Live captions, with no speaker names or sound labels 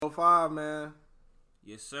105, man.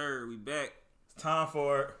 Yes, sir. We back. It's time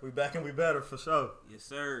for it. We back and we better for sure. Yes,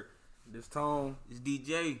 sir. This Tone It's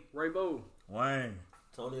DJ. Rainbow. Wayne.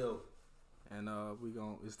 Tonyo. and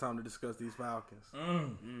it's time to discuss these Falcons.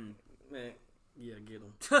 Man, yeah, get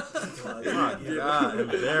him. My God,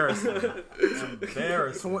 embarrassing.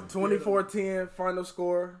 24-10 final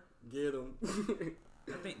score. Get him.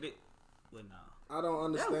 I think that. Well, nah. I don't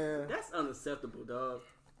understand. That's unacceptable, dog.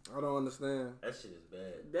 I don't understand. That shit is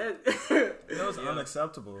bad. That, It was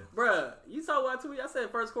unacceptable. bruh, you saw what I tweeted? I said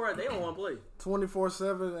first quarter, they don't want to play.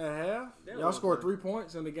 24-7 at half. They Y'all don't scored play. 3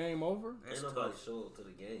 points and the game over. That's Ain't nobody tough. show up to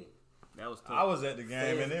the game. That was tough. I was at the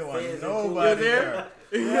game and there wasn't fans nobody included. there.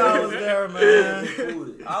 Yeah, I was there, man.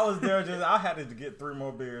 Included. I was there I had to get 3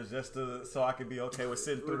 more beers so I could be okay with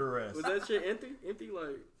sitting through the rest. Was that shit empty? Empty,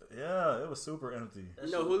 like, Yeah, it was super empty. you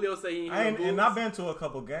know, Julio say he I ain't ain't, and I've been to a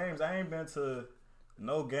couple games. I ain't been to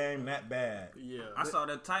no game that bad. Yeah. I saw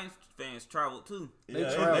that Titans fans traveled too. They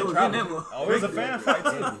Yeah, traveled. They was traveled. in that one. Oh, it was a fan fight too.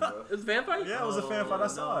 It was a fan fight? Yeah, it was a fan fight. I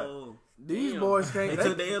saw it. No. These Damn. boys They can't.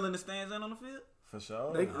 took the L in the stands and on the field. For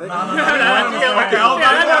sure. They- No, they- no, no, no,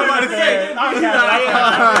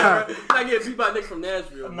 I get beat by niggas from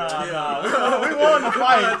Nashville. Nah, bro. nah. We won the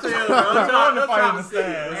fight. We won the fight in the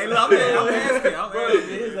stands. Hey, look, I'm asking. Bro,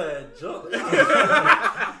 his ass jumped.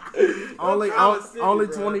 only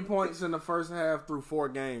City, 20 points in the first half through 4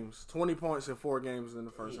 games. 20 points in 4 games in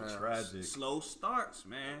the first half. Tragic. Slow starts,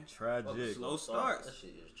 man. Tragic. Slow starts. That shit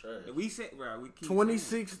is trash. We said, bro, we keep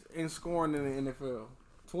 26th in scoring in the NFL.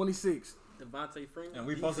 26th. Devontae Freeman. And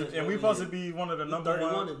we supposed to be one of the number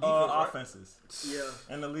 31 one in defense, right? offenses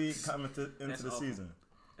Yeah. in the league coming into That's the awful. season.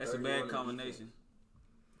 That's a 31 bad in combination.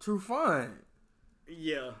 True fun.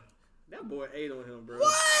 Yeah. That boy ate on him, bro.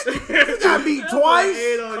 He got beat twice.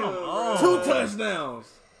 Ate on him, Come bro. on. 2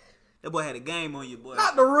 touchdowns. That boy had a game on you, boy.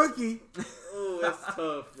 Not the rookie. Oh, that's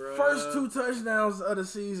tough, bro. First 2 touchdowns of the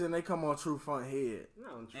season, they come on True Fun head.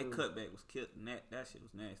 No, That cutback was killed. That shit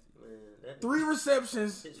was nasty. Man, that 3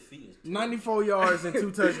 receptions, his feet is 94 yards and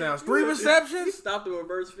 2 touchdowns. 3 He receptions? stopped the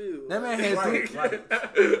reverse field. That man had 3.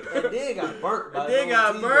 and then got burnt by Then his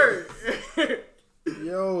got own burnt.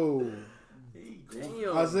 Yo. teammate.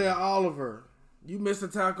 Damn. Isaiah Oliver. You missed a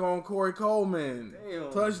tackle on Corey Coleman.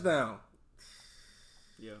 Damn. Touchdown.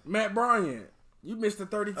 Yeah. Matt Bryant. You missed a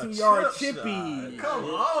 32-yard chip chippy. shot. Come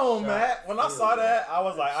on, Matt. When I saw that, I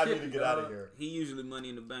was like, I need to get out of here. He usually money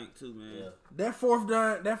in the bank too, man. Yeah. That fourth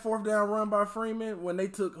down run by Freeman when they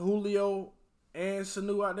took Julio and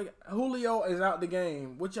Sanu out. Julio is out the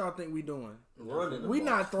game. What y'all think we doing? Running the We ball.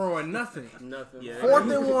 not throwing nothing. Nothing. Yeah.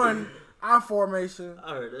 4th and 1, I formation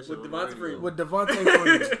I heard that shit With on the Devontae radio. Freeman. with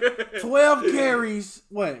Devontae Freeman. 12 carries.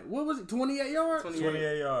 What was it? 28 yards?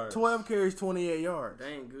 28 yards. 12 carries, 28 yards. That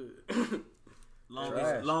ain't good.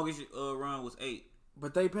 Trash. Longest run was 8.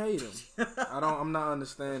 But they paid him. I'm not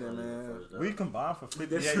understanding, man. We combined for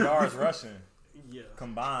 58 yards rushing. Yeah.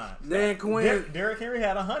 Combined. Dan Quinn Derrick Henry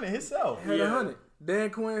had 100 himself. had Yeah. 100. Dan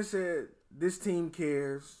Quinn said, "This team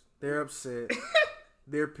cares. They're upset.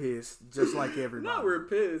 They're pissed, just like everybody." Now we're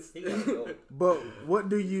pissed. He gotta go. But what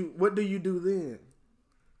do you do then?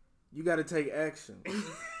 You got to take action.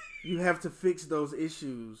 You have to fix those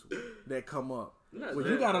issues that come up. Not Well,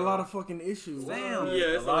 that, you got a bro. lot of fucking issues. Damn. Yeah,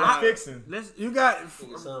 A it's lot a of fixing. Let's. You got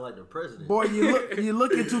Nigga sound like the president. boy. You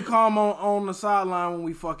looking too calm on the sideline when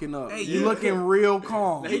we fucking up. Hey, you you- looking real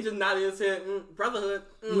calm. He just nodded his head. Brotherhood.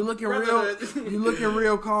 You looking brotherhood.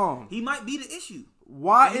 real calm. He might be the issue.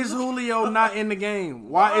 Why is Julio not in the game?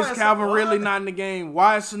 Why is Calvin Ridley not in the game?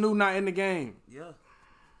 Why is Sanu not in the game? Yeah.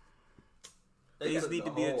 They These took need the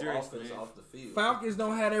to be whole addressed, offense man. off the field. Falcons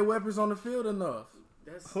don't have their weapons on the field enough.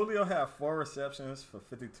 That's, Julio had 4 receptions for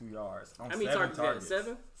 52 yards. On how many 7 targets?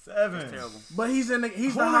 7? 7. Terrible. But he's the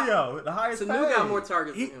high, Julio, the highest So paid. New got more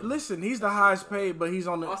targets than him. listen, he's the highest paid, but he's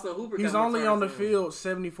on the Austin Hooper he's got more only on the targets than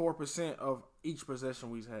him. field 74% of each possession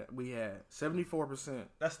we had 74%.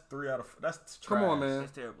 That's 3 out of. That's trash. Come on, man.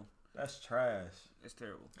 That's terrible. That's trash. That's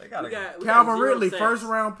terrible. They gotta. We got Calvin zero Ridley, sacks. first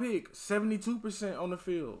round pick, 72% on the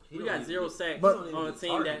field. He We don't got even 0 get- sacks But- on a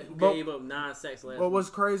team that But- gave up 9 sacks last But week. what's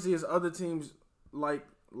crazy is other teams like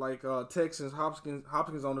Texans,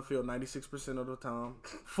 Hopkins on the field 96% of the time.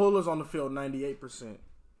 Fuller's on the field 98%.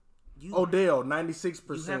 You, Odell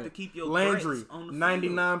 96%. You have to keep your Landry threats on the field.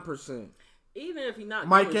 99%. Even if he not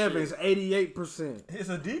Mike doing Evans, shit, 88%. It's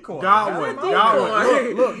a decoy. Godwin. Have him out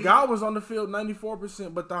there. Look, Godwin's on the field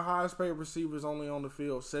 94%, but the highest paid receivers only on the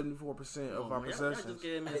field 74% of our y'all possessions. just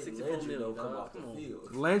gave him Hey, 64 Landry million. don't come dog. off the Come on.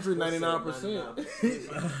 field. Landry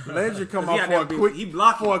 99%. Landry come He out out for there a be- quick he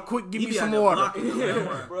blocking. for a quick give He me be out some there water. blocking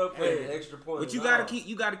them. Bro, playing extra point. But you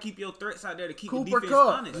gotta keep your threats out there to keep the Cooper defense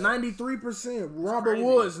Kupp, honest. 93%. Robert crazy.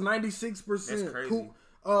 Woods, 96%. That's crazy.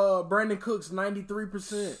 Brandon Cooks,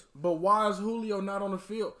 93%. But why is Julio not on the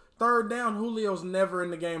field? Third down, Julio's never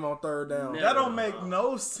in the game on third down. Never. That don't make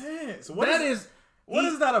no sense. What is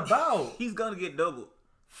that about? He's gonna get doubled.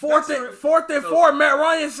 fourth and four. Matt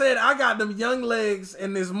Ryan said, "I got them young legs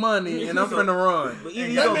and this money, and I'm finna run." But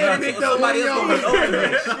either That you man gonna picked up somebody else gonna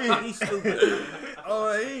Julio. be open. He's stupid.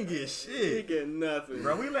 Oh, he ain't get He shit. get nothing.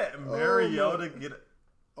 Bro, we let Mariota get.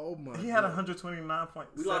 Oh my! He had God. 129.7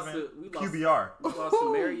 We lost. QBR. We lost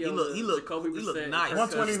to Mariota. He look Jacoby Brissett, nice. Kirk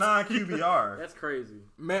 129 QBR. That's crazy.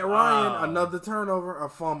 Matt Ryan, Wow. another turnover, a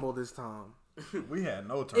fumble this time. We had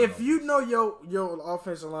no turnovers. If you know your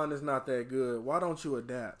offensive line is not that good, why don't you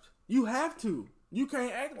adapt? You have to. You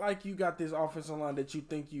can't act like you got this offensive line that you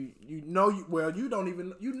think you know. You don't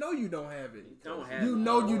even you don't have it. Don't have You it.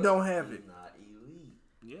 know you don't have He's it. not elite.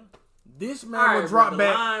 Yeah. This man All right, will drop bro,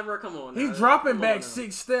 back. the line, bro, come on. He's now. dropping Come back on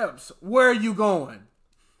 6 steps. Where are you going?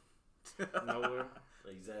 now. Nowhere.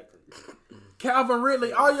 Exactly. Calvin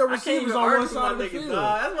Ridley, all your I can't receivers even on argue one with my side of the niggas, field.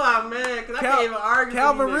 dog. That's why I'm mad, because I can't even argue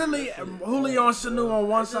Calvin with these Ridley, niggas. Julio and Sanu on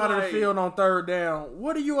one It's side of the like- field on third down.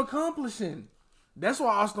 What are you accomplishing? That's why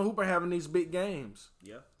Austin Hooper having these big games.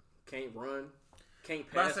 Yeah. Can't run. Can't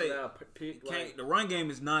But I pass say, without pick. Like, The run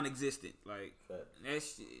game is non-existent. Like Fact. that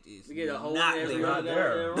shit is We get a whole not every there. Not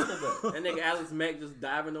there. that nigga Alex Mack just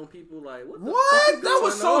diving on people. Like, what the What? fuck is That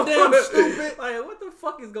was going so on? damn stupid. Like, what the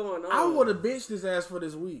fuck is going on? I would have benched his ass for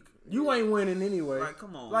this week. You ain't winning anyway. Like,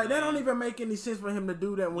 come on, Like, that man. don't even make any sense for him to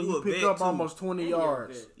do that when You you a pick vet, up too. almost 20 And you're a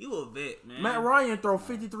yards. vet. You a vet, man. Matt Ryan throw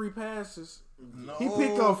 53 passes. No. He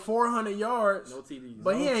picked up 400 yards, No TDs.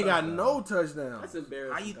 but he ain't got touchdown. no touchdowns. That's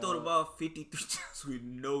embarrassing. How you throw the dog. ball 53 times with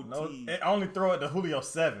no No, T? and only throw it to Julio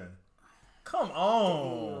 7. Come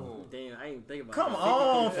on. Damn, I ain't think about Come that.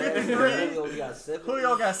 on, 53. Julio got 7.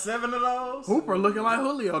 Julio got 7 of those. Hooper looking like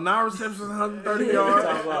Julio. 9 receptions, 130 Talking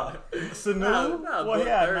yards. about Sanu, Nah, what he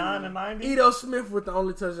but had 30. 9 and 90. Edo Smith with the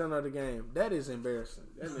only touchdown of the game. That is embarrassing.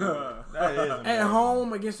 That is At embarrassing.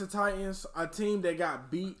 home against the Titans, a team that got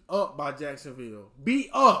beat up by Jacksonville. Beat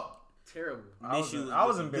up. Terrible. I was Minshew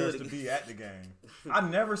was embarrassed good to be at the game. I've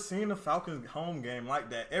never seen a Falcons home game like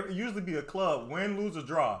that. It usually be a club, win, lose, or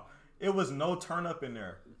draw. It was no turn up in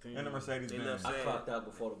there in the Mercedes They Benz. left I sad. clocked out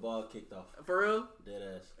before the ball kicked off. For real? Dead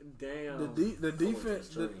ass. Damn. The defense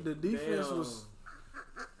Damn. was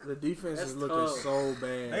the defense That's is looking tough. so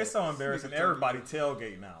bad. They so embarrassing. Everybody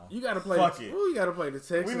tailgate now. You gotta play. Fuck it. Ooh, you gotta play the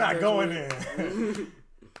Texans. We not next going week. in.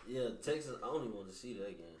 Yeah, Texas. I don't even want to see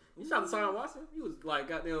that game. You saw Deshaun Watson? He was like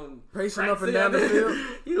goddamn Pacing up and practicing down the out there. field.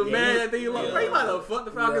 He was Yeah, mad he- at the like, yeah. bro, he might have fucked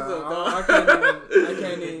the Falcons Yeah, up, dog. I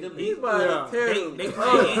can't even. He's about Yeah. to tear They them. they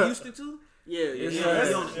play in Houston too. Yeah, Yeah, yeah.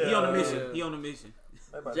 he on a Yeah. mission. He on a mission.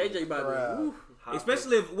 JJ about to woo,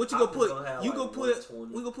 Especially if what you gonna Hopkins put, gonna have you like gonna put,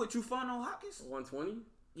 120. we gonna put Trufant on Hopkins. 120.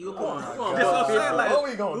 You Oh gonna my put? God. That's what I'm saying. Like, What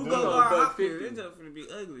we gonna who do? gonna Buck guard Hopkins? 50. It's just gonna be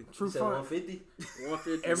ugly. True You said fun. 150?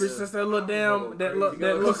 150. Ever yeah. since that little damn that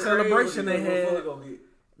little Go celebration they crazy. had.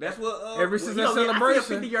 That's what. Ever what- since You that know, I see a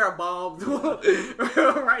celebration, 50-yard bomb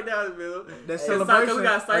right down the middle. that Hey, celebration we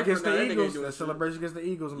got Cypher against now. the That nigga Eagles, doing that shit. celebration against the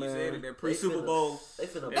Eagles, he said man. in that pre-Super Bowl.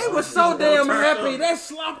 They was so damn happy. That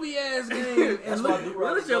sloppy ass game. That's And why look,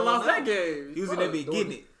 Really should have lost that game. He was in that bitch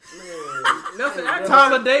getting it. Nelson Aguilar.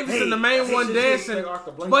 Tyler Davidson, the main one dancing,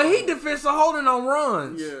 But but he defensive holding on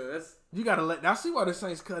runs. Yeah, that's You gotta let. I see why the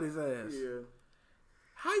Saints cut his ass. yeah.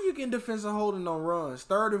 How you getting defensive holding on runs?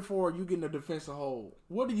 3rd and 4, you getting a defensive hold.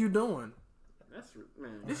 What are you doing? That's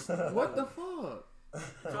man. What the fuck?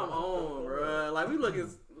 Come on, bro. Like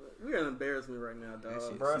we're an embarrassment right now,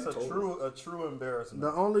 dog. Bro, it's a true embarrassment.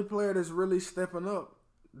 The only player that's really stepping up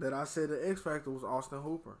that I said the X Factor was Austin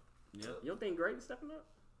Hooper. You don't think Grady stepping up?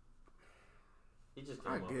 He just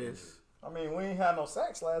I came off guess. injury. I mean, we ain't had no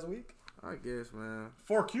sacks last week. I guess, man.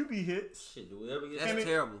 4 QB hits. Shit, do we ever get That's he-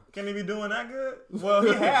 terrible. Can he be doing that good? Well,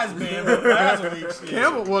 he has been, but last week, shit.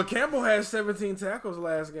 Campbell had 17 tackles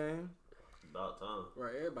last game. about time?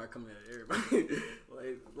 Right, everybody coming at everybody.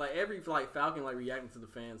 like every Falcon reacting to the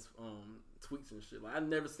fans tweets and shit. Like I've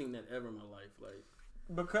never seen that ever in my life. Like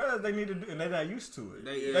Because they need to do, and they're not used to it.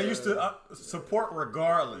 They- They used to support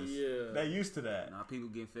regardless. Yeah. They used to that. Now people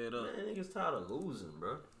getting fed up. Man, niggas tired of losing,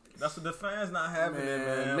 bro. That's what the fans not having it,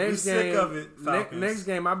 man. Next We game, sick of it, Falcons. next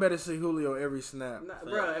game, I better see Julio every snap. Nah,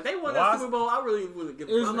 bro, if they won Why? that Super Bowl, I really wouldn't give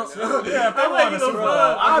a It's fuck. no- right now. Yeah, if they I won wouldn't the give a Super Bowl,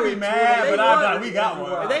 fuck. I'd be mad, If but they I'd be won- like, we got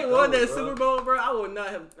one. If they won that bro. Super Bowl, bro, I would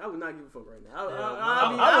not give a fuck right now.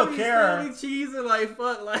 I would I'd care. be still be cheesing like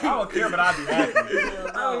fuck. Like I don't care, but I'd be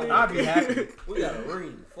happy. I'd be happy. We got a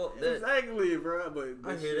ring. Fuck that. Exactly, bro. But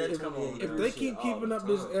I this hear that shit, come come on. on. If man. they Shit keep all keeping the up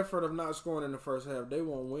this time. effort of not scoring in the first half, they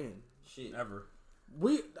won't win. Shit. Ever.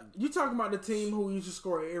 You talking about the team who used to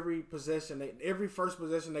score every possession? Every first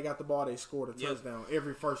possession they got the ball, they scored a touchdown.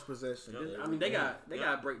 Every first possession, I mean, they got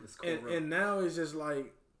to break the score. and now it's just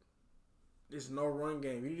like there's no run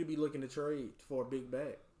game. You need to be looking to trade for a big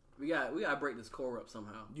back. we got to break this core up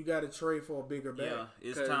somehow. You got to trade for a bigger back. Yeah,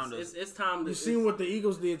 it's 'Cause time to. it's time to. You seen what the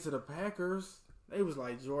Eagles did to the Packers? They was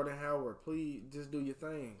like, Jordan Howard, please just do your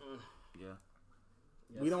thing. Yeah.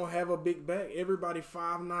 We don't have a big back. Everybody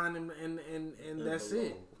 5'9" and that's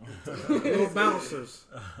it. Below.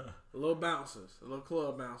 Little bouncers, little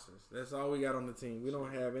club bouncers. That's all we got on the team. We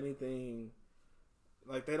don't have anything.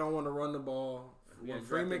 Like they don't want to run the ball. Yeah, When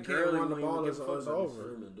Freeman drafted can't Gurley, run the we don't ball, give it's a fuck about over.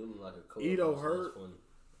 Freeman do look like a coach. Ito That's hurt. funny.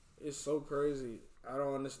 It's so crazy. I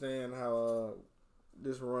don't understand how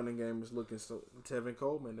this running game is looking. So Tevin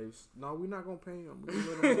Coleman, we're not gonna pay him. We're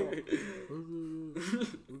gonna let him walk.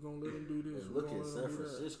 We're gonna let him do this. And We're look gonna at let San him do that.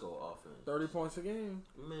 Francisco offense. 30 points a game,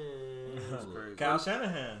 Man, That's look, crazy. Kyle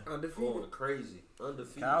Shanahan. undefeated. going crazy,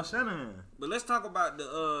 undefeated. Kyle Shanahan. But let's talk about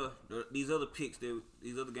these other picks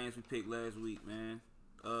these other games we picked last week, man.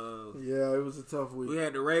 Yeah, it was a tough We week.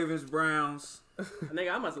 had the Ravens, Browns.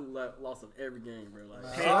 Nigga, I must have lost of every game, bro. Like,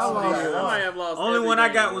 I might have lost. Only every one I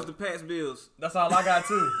game, got bro. was the Pats Bills. That's all I got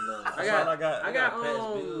too. Nah, That's I got- all I got. I got Pats,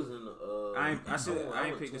 um, Bills, and I ain't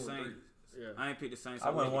went picked the 2 and Saints. 3. Yeah. I ain't picked the Saints. I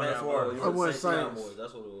went picked 1 and the 4. Cowboys. I went Saints, Saints. Cowboys,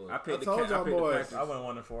 that's what it was. I picked I told y'all the boys. Packers. I went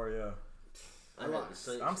 1 and 4. Yeah. I had the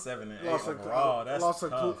Saints. I'm 7 and 8 Lost overall. That's lost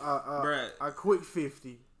tough. Bruh. a quick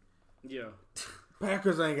 50. Yeah.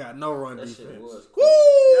 Packers ain't got no run That shit defense. was.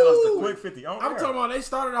 That was the Woo! quick 50. On I'm air. talking about they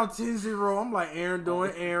started out 10-0. I'm like Aaron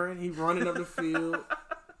doing Aaron. He running up the field.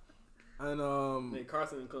 And Nick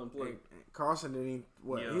Carson couldn't play. Carson didn't even,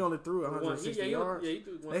 Yeah. he only threw 160 yards. he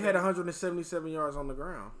threw They had 177 yards on the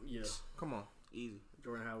ground. Yeah, Come on. Easy.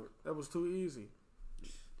 Jordan Howard. That was too easy.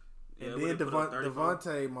 Yeah, And then would've put up 34.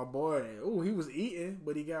 Devontae, my boy, he was eating,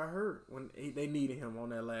 but he got hurt when they needed him on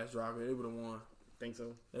that last drive. They would have won. Think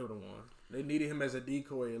so? They would have won. They needed him as a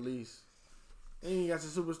decoy at least. And he got the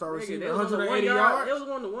superstar Nigga, receiver, they was on the 180 1 yards. It was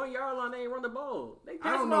on the 1 yard line. They ain't run the ball. They I don't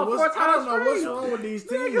passed the know ball what's 4 I don't times know what's straight. wrong with these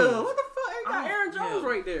teams. Nigga, what the fuck? They got Aaron Jones yeah.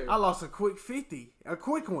 right there. I lost a quick 50, a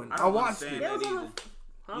quick one. I I don't watched understand it. They that was on either. the.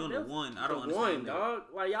 You on the That was one. I don't the understand one, that. dog.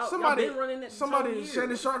 Like y'all Somebody, been running that.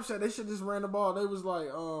 Shannon Sharp said they should just ran the ball. They was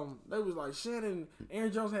like Shannon,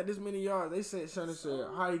 Aaron Jones had this many yards. They said Shannon said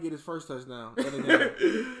how he get his first touchdown. The other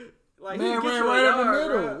game. Like, Man he ran get you a right up the yard,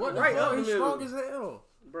 middle. bro. What the Right fuck? up the He's middle, strong as hell.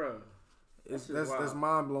 bro. That's shit wild. that's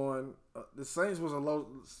mind blowing. The Saints was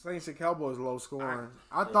Saints and Cowboys low scoring.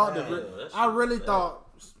 I thought Yeah, that that shit I was really bad. thought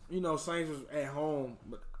Saints was at home,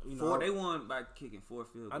 but They won by kicking 4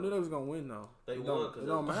 field goals. I knew they was gonna win though. They It won don't, it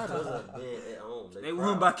don't matter. at home. They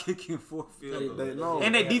won by kicking 4 field goals. They know.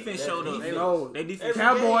 And their defense showed up. They know. They defense.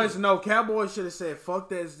 Cowboys should have said fuck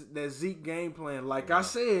that Zeke game plan. Like I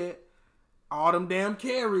said, all them damn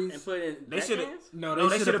carries. And put in. They Dak shoulda- hands? No, No, they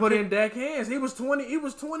they should shoulda have put picked- in Dak hands. He was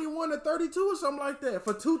 21 to 32 or something like that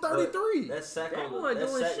for 233. That sack That on wasn't that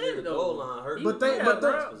doing sack shit, near the though. goal line hurt. But me. they, Yeah, but,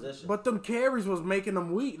 bro. them, Possession. but them carries was making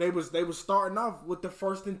them weak. They was starting off with the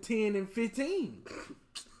 1st and 10 and 15.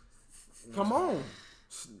 Come on,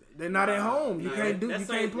 they're not at home. You can't play That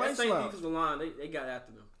same slow. defensive line, they got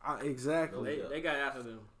after them. Exactly. Yeah. They got after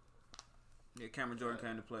them. Yeah, Cameron Jordan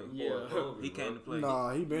came to play. Yeah. Hungry, He came to bro. play.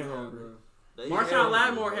 Nah, he been Yeah, hungry. bro. They Marshawn hungry,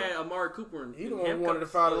 Lattimore bro. had Amari Cooper in He the one handcuffs. who wanted to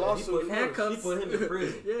file the He lawsuit. put handcuffs. He put him in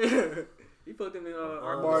prison. Yeah, he put them in.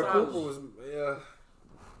 Amari Arkansas. Cooper was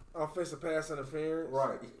offensive pass interference.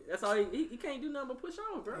 Right. That's all he can't do nothing but push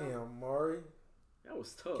on, bro. Damn, Amari. That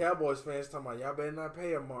was tough. Cowboys fans talking about y'all better not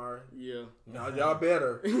pay Amari. Yeah. No, y'all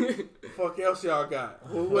better. Fuck else y'all got?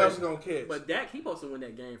 Who else gonna catch? But Dak, he supposed to win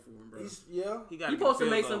that game for him, bro. Yeah. He got He supposed to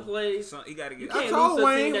make some plays. He got to get. You I can't told lose to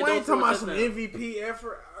a team Wayne. that Wayne don't throw talking a about some touchdown. MVP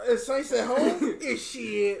effort. Saints at home? It's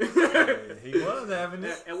shit. He was having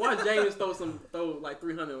it. And watch Jameis throw like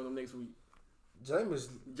 300 on them next week. Jameis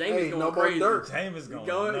Jameis going no crazy. more dirt. James going.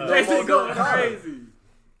 Going, nuts. Jameis more going dirt. crazy.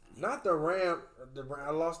 Not the Ram.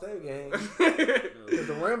 I lost that game. Because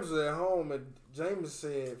the Rams was at home and Jameis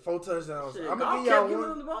said 4 touchdowns. Shit, I'm Goff going to kept give giving y'all him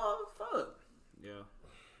one. the ball. Fuck. Yeah.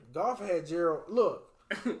 Goff had Gerald. Look,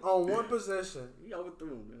 on one possession, He overthrew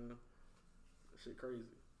him, man. That shit crazy.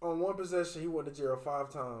 On one possession, he went to jail 5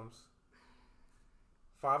 times.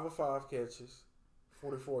 5 of 5 catches,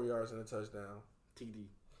 44 yards and a touchdown. TD.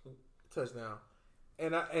 Touchdown.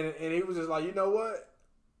 And he was just like, you know what?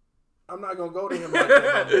 I'm not gonna go to him like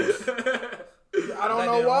that. I don't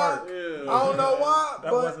know why. Yeah. I don't know why.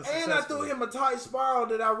 That But wasn't and I threw successful. him a tight spiral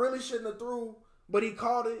that I really shouldn't have threw, but he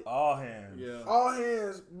caught it. All hands. Yeah. All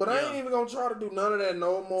hands. But I ain't Yeah. even gonna try to do none of that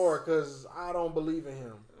no more because I don't believe in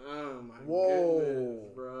him. Oh my Whoa.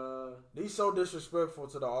 goodness, bro. He's so disrespectful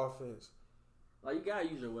to the offense. Like you gotta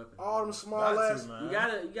use your weapon. All them small Got to, ass. man. You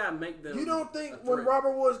gotta make them. You don't think a when threat.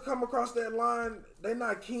 Robert Woods come across that line, they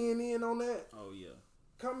not keying in on that? Oh yeah.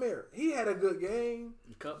 Come here. He had a good game.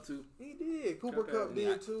 Cup too. He did. Cooper Okay. Kupp Yeah.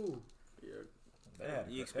 did too. Yeah. They had,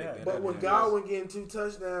 You they expect had better But that when game. Godwin getting 2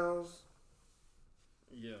 touchdowns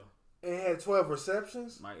Yeah. and had 12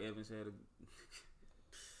 receptions, Mike Evans had a.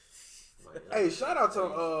 hey, shout out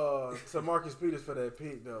to Marcus Peters for that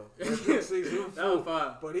pick though. That pick six, he was That was full,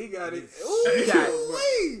 fine. but he got it. He got it.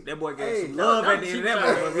 Ooh, That boy gave Hey, some that love was at the end of cheap that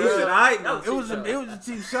shot, motherfucker. He bro. said, "All right, That was it was a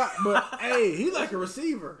cheap shot, but hey, he like a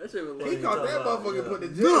receiver. That shit was He like. caught that about? motherfucker, Yeah. put the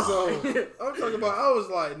jets on. I'm talking about. I was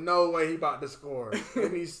like, no way he about to score.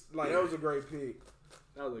 And he's like, that was a great pick.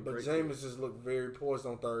 That was a But great. Jameis just looked very poised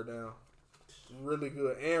on 3rd down. Really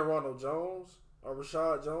good. And Ronald Jones or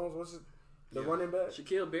Rashad Jones, what's it? The Yeah. running back.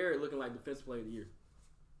 Shaquille Barrett looking like defensive player of the year.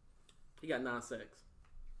 He got 9 sacks.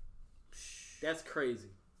 That's crazy.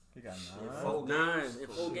 He got In 9. 4 9 games. in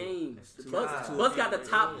 4 games. The too Bucks, much. Bucks got the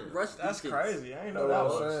top Yeah. rush That's defense. crazy. I ain't Know know that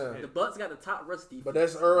what I'm was. saying? The Bucks got the top rush defense. But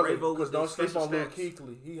that's early Ravo because with don't the sleep special on Lil stats.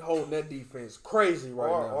 Kuechly. He holding that defense crazy right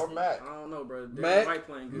now. Or Mac. I don't know, bro. Mac- Mac, White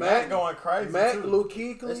playing good. Mac- Mac going crazy Mac, too. Lil They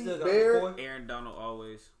Kuechly, still got Barrett. McCoy. Aaron Donald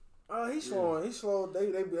always." He's slowing. He's slow.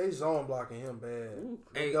 They zone blocking him bad. Ooh.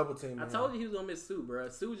 They Hey, double team. I told you he was gonna miss Sue, bro.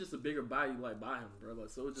 Sue was just a bigger body like by him, bro. Like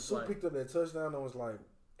so it was just Sue like picked up that touchdown and was like,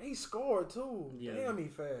 he scored too. Yeah. Damn, he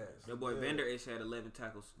fast. That boy Yeah. Vander Esch had 11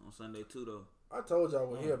 tackles on Sunday too, though. I told y'all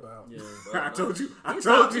what he about. yeah. Bro, I told you. I He's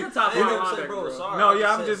told top, you. he's a top I ain't five gonna say, linebacker, bro, bro. sorry. No, I yeah,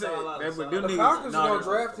 just I'm said just sorry, saying. like, That, sorry. but them The niggas, Falcons no, gonna they-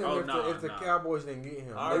 draft him oh, if the Cowboys didn't get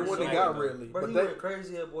him. I They already wouldn't have said got that. Ridley, Bro, but he they went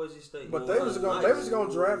crazy at Boise State. but He they was gonna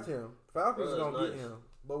nice. draft him. Falcons Bro, gonna that's get nice. him,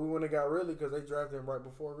 but we wouldn't have got Ridley because they drafted him right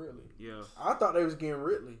before Ridley. Yeah. I thought they was getting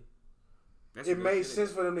Ridley. That's It good made shit.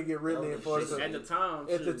 sense for them to get Ridley Oh, and for us shit. to. At the time,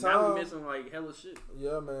 At the shit, now time- we missing like hella shit.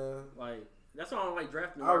 Yeah, man. Like that's why I don't like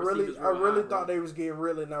drafting. I wide receivers really real high, thought bro. they was getting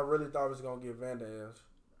Ridley, and I really thought it was gonna get Van Der Esch.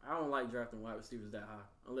 I don't like drafting wide receivers that high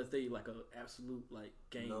unless they like a absolute like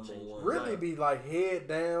game Number changer. one. Ridley be like head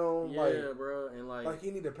down, Yeah, like bro, and like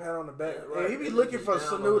he need a pat on the back. Yeah, right. And he be Ridley looking be for down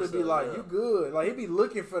Sanu on to be himself, like, yeah. you good. Like he be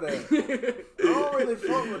looking for that. I don't really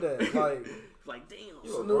fuck with that. Like like damn.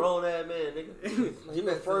 You a Snoop- grown ass man, nigga. you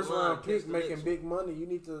a first round Catch pick the making next big money. You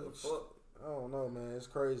need to. one. Fuck. I don't know, man. It's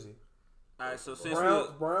crazy. All right, so since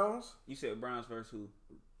Browns. you said Browns versus who?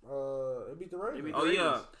 It beat the Ravens. beat Oh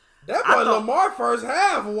yeah, That I boy thought- Lamar first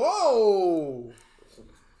half. Whoa.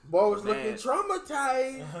 Boy was Man. looking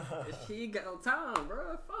traumatized. He ain't got no time,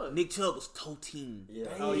 bro. Fuck. Nick Chubb was toe team. Yeah.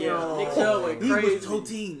 Oh yeah, Damn. Nick Chubb went He crazy. was toe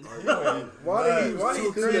team. Why he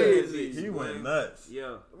Too do that? crazy. He went nuts.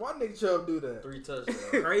 Yeah, Why Nick Chubb do that? 3 touchdowns.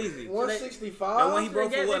 crazy. 165. That one he They broke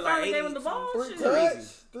for gave- what, they like finally 80? gave him the ball. Three Shit. Crazy.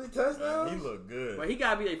 3 touchdowns. He looked good. But he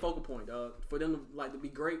gotta be their focal point, dog. For them to like to be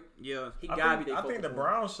great, Yeah, he I gotta think, be their I focal think the point.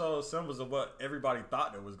 Browns showed symbols of what everybody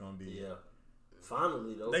thought it was going to be. Yeah.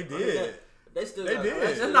 Finally, though. They I mean, did. they still They got, did. They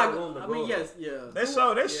That's still not. got room to I grow, mean, though. yes, yeah. They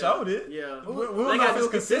showed it. Yeah. We They don't gotta know if do it's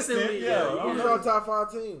it consistent. consistently. Yeah. Who's Yeah. your top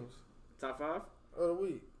 5 teams Top 5. of the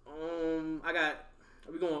week? I got.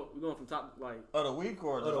 We going from top like. Of the week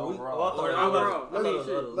or Of just the week? overall? Oh, I thought Or it was- overall. I thought it was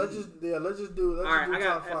shit. of the Let's week. just do. All right, I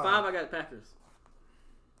got top at 5. 5. I got the Packers.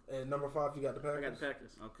 And number 5, you got the I Packers. got the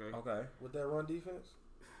Packers. okay. Okay. With that run defense.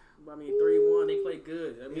 I mean, 3-1. They play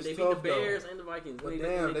good. I mean, It's they beat tough, the Bears and the Vikings. But They-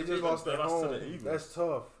 damn, they just lost They at lost to home. the Eagles. That's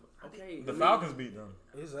tough. Okay. The I mean, Falcons beat them.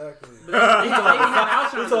 Exactly. But they didn't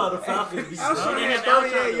have Alshon. We though. talking the Falcons beat Alshon They had had Alshon,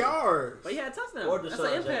 38 though. yards. But he had a touchdown. Or That's Deshaun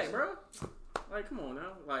an impact, Jackson. bro. Like, come on now.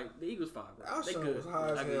 Like, the Eagles 5, bro. They Alshon good. was high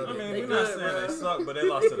as I hell. I mean, They we're not good, saying bro. they suck, but they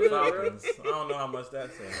lost to the Good, bro. Falcons. I don't know how much that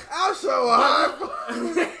says. Alshon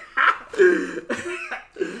was high.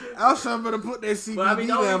 Alshon better put that CBD But I mean,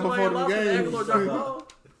 the only down reason why before they the lost was game. Aguilar dropped the ball.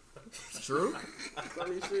 True. I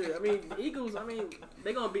mean, shit. I mean, the Eagles. I mean,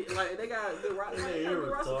 they gonna be like they got good roster. They got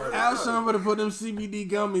good roster. Alshon better put them CBD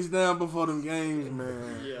gummies down before them games,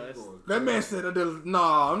 man. Yeah, that's, That man said,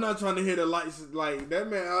 "Nah, I'm not trying to hear the lights." Like that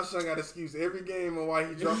man, Alshon got excuse every game on why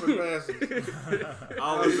he dropping passes.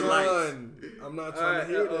 Always the lights. Alshon, I'm not all trying right. to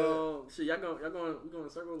hear that. Shit, y'all going. We going in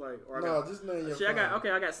circle like. Or I No, got, just name your. shit, I got. five.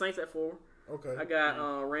 Okay, I got Saints at 4. Okay. I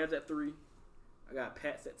got Rams at 3. I got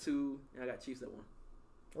Pats at 2, and I got Chiefs at 1.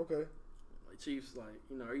 Okay. Like Chiefs, like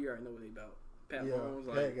you already know what they about. Pat Yeah. Mahomes,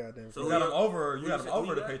 That like goddamn. So You got them over. who You got you them said- over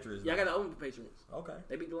who the you got? Patriots. yeah, I got to own the Patriots. Okay.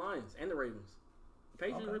 They beat the Lions and the Ravens. The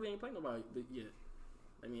Patriots Okay. really ain't playing nobody yet.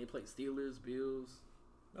 I mean, they played Steelers, Bills,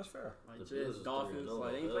 That's fair. like The Jets, Bills is Dolphins. 3-0,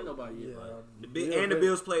 Like they ain't playing nobody yet. Yeah. The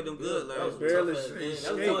Bills played them good That last was week. Barely tough ass game.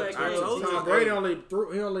 escaped. That was a tough I game. told you. Tom Brady only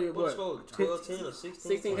threw. He only What what? score? 12, 10, or 16?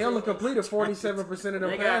 16. He only completed 47% of them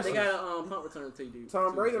They passes. got a punt return too, dude.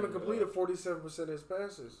 Tom Brady only too. completed 47% of his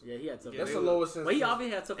passes. Yeah, he had tough. Yeah, That's they the was- lowest since. But he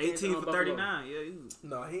obviously had tough. games 18 on for Buffalo. 39. Yeah,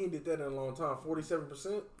 No, he ain't did that in a long time.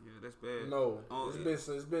 47%. yeah, that's bad. No, Oh, it's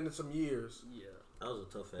yeah. been some years. Yeah, That was a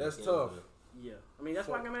tough ass That's game. tough. yeah. I mean, that's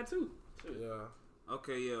why I got mad too. Shit. Yeah.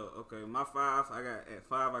 Okay, yeah, okay. My 5, at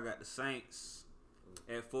 5 I got the Saints.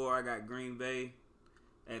 At 4 I got Green Bay.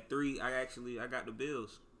 At 3 I got the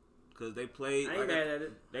Bills. Cause they played. I ain't mad at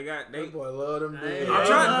it. They got That boy love them I dudes. ain't- I'm Yeah.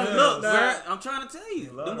 trying to look. Nah. Bruh, I'm trying to tell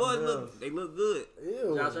you, Love them them boys Bills. they look good.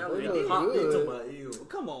 Ew, Josh Allen they got look popped. good.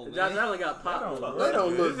 Come on, Josh man. Allen got popped. They don't They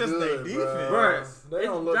don't look It's just good, they defense. bruh. They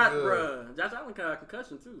don't look good. Bruh. Josh Allen got a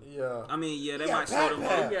concussion too. Yeah. I mean, yeah, they Yeah, might slow them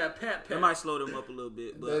Pat. up. Yeah, Pat. They might slow them up a little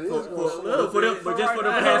bit, but That is for gonna slow them, them but just for the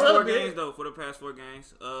right past now. 4 games though, for the past 4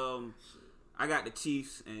 games, I got the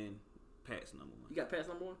Chiefs and Pat's number 1. You got Pat's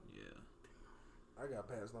number 1? Yeah. I got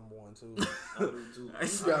Pat's number 1 too. I do too.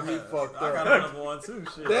 You got me fucked I got up. a number 1 too.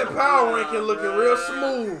 Shit. That power ranking looking real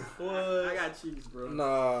smooth. I got Chiefs, bro.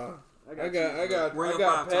 Nah. I got Where your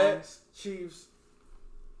 5, Pats, Chiefs.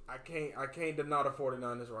 I can't deny the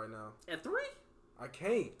 49ers right now. At 3? I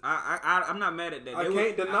can't. I'm not mad at that. I They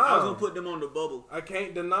can't was, deny I was them. gonna put them on the bubble. I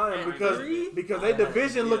can't deny them At because three? they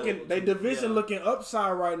division Yeah, looking yeah. looking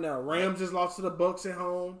upside right now. Rams just lost to the Bucks at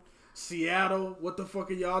home. Seattle, what the fuck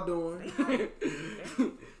are y'all doing?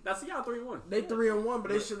 Now see y'all 3-1. They 3-1,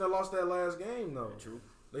 but they shouldn't have lost that last game though. True.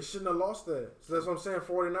 They shouldn't have lost that. So that's what I'm saying.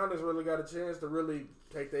 49ers really got a chance to really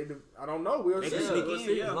take I don't know. We'll They see. can sneak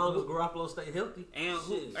in, yeah. As long as Garoppolo stay healthy. And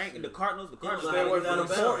who? Shit. Ain't the Cardinals? The Cardinals. Yeah, Stay away Without from a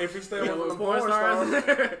the doubt. porn. If he stay away Yeah, from the with porn stars.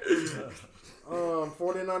 stars.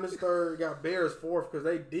 49ers third, got Bears fourth because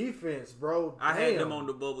they defense, bro. I had Damn. them on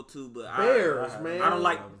the bubble too, but Bears, I- man. I don't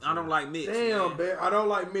like Mitch. Damn, man. Bear. I don't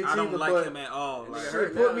like Mitch I don't either, like but him at all. Like, shit,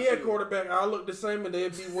 hurt put now, me at shit. quarterback. I look the same and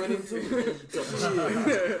they'd be winning too.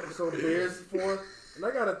 Shit. So Bears fourth, and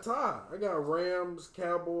I got a tie. I got Rams,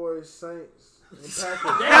 Cowboys, Saints, and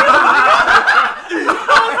Packers.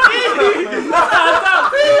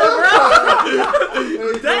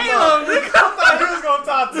 Damn, nigga. I thought he was gonna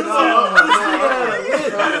talk to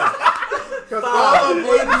Because all of them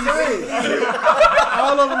were the same.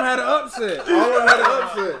 All of them had an upset. I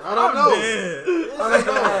don't know. I don't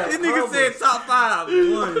know. this nigga said top 5. 1,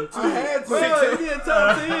 2. I had to. Bro, he in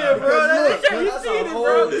top 10, bro. Look, You that's a cheated, whole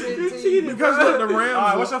bro. 10 You teams. cheated, Because bro. look, the Rams. All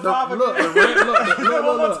right, what's your five look, again? the Rams.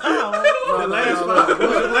 Look. The last 5. What's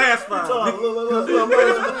the last 5?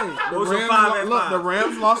 The What's your Rams, 5 at look, 5? the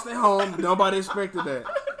Rams lost at home. Nobody expected that.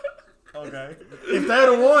 Okay. If they'd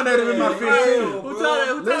have won, they'd have been my 15. Who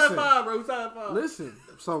tied Listen. 5, bro? Who tied 5? Listen,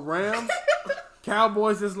 so Rams,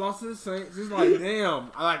 Cowboys just lost to the Saints. It's like,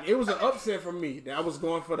 damn. It was an upset for me. I was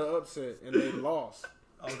going for the upset, and they lost.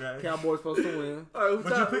 Okay. Cowboys supposed to win. All right, who But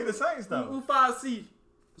you tied- picked the Saints though. Who 5C?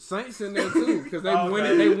 Saints in there too, because they Okay.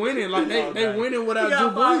 winning. They winning like they Okay. winning You without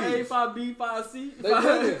Drew got 5A, Brees. 5B, 5C.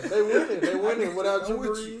 They winning without Drew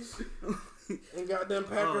Brees. And goddamn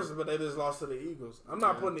Packers, but they just lost to the Eagles. I'm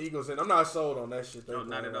not putting the Eagles in. I'm not sold on that shit. No,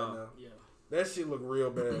 not at all. Yeah. That shit look real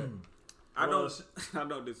bad. I Well,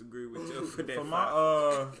 don't disagree with you for that. For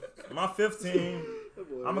 5. my 15,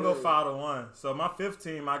 I'm gonna go 5-1. So my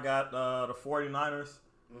 15, I got the 49ers.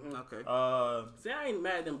 Okay. See, I ain't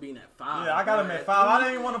mad at them being at 5. Yeah, I got them at 5. I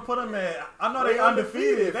didn't even want to put them at. I know they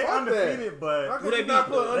undefeated. They Fuck that. undefeated, How but could they you not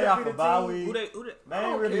beat, put though? they off a undefeated bye team? week. Who they? They I ain't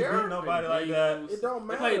don't really care. beat nobody like that. It don't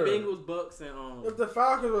They matter. played Bengals, Bucks, and If the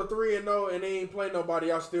Falcons were 3-0 and they ain't play nobody,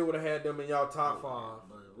 y'all still would have had them in y'all top 5.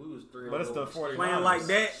 But we was 3. But it's the 49ers.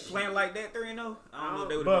 Playing like that 3-0. I don't know if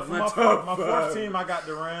they would But have for been my, top my 5. fourth team, I got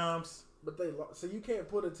the Rams. But they lost. So you can't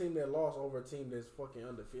put a team that lost over a team that's fucking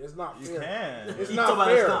undefeated. It's not You fair. can. It's You not talking about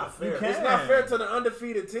fair. it's not fair. You can. It's not fair to the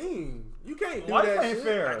undefeated team. You can't do Life that ain't shit.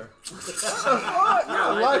 fair. What?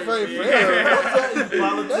 No, life life ain't ain't fair. fair. What's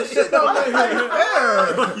that? That shit don't make it fair.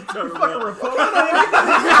 Fucking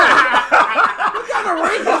Republican. What kind of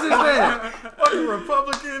rankings is that? Fucking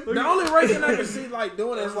Republican. The only ranking I can see like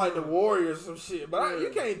doing is like the Warriors or some shit. But you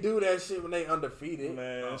can't do that shit when they undefeated.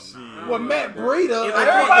 Man, shit. Well, Matt Breida. If I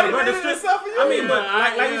Everybody can't- did it except for you. I mean, but Yeah,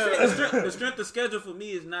 like you yeah. said, the strength of schedule for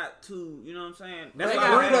me is not too. You know what I'm saying? That's Matt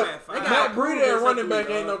why I had them Breida, at 5. Matt Breida at running back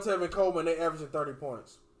something, ain't no Tevin Coleman. They averaging 30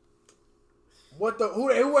 points. Who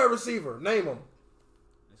that receiver? Name him.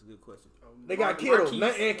 That's a good question. They got Kittle,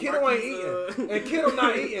 Marquise- and Kittle ain't Marquise, eating, and Kittle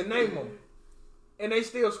not eating. Name them, and they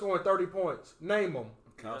still scoring 30 points. Name them.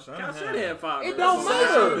 Kyle Kyle Shanahan 5. It bro. don't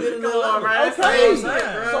matter. Come on, right? Okay, Same shit,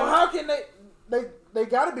 bro. so how can they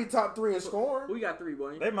got to be top 3 in scoring? We got 3,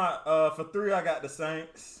 boy. They might. For 3, I got the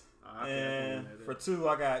Saints, I and can't for 2,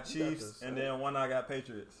 I got You got Chiefs, the and then 1, I got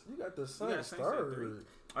Patriots. You got the got Saints Saints at 3. third.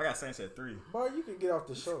 I got Saints at 3. Boy, you can get off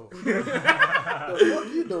the show. The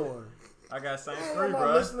fuck you doing? I got Saints Man, 3, my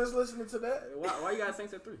bro. listeners listening to that, Why you got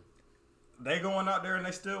Saints at 3? They going out there and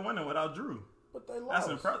they still winning without Drew. but they That's lost.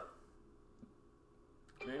 impressive.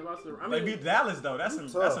 They lost to, I They mean, beat Dallas though. That's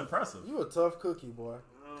tough. impressive. You a tough cookie, boy.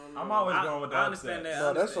 I'm always going with the I understand upset. that. No,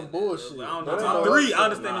 I that's understand some bullshit. But I don't That know ain't about no 3. upset. I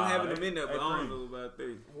understand them Nah, having they- them in there, but they I don't 3. know about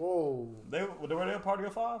 3. Whoa, Were they a part of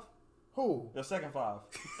your 5? who? Your second 5.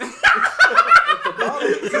 You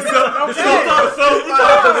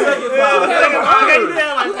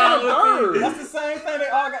got a third. That's the same thing. They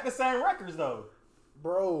all got the same records though.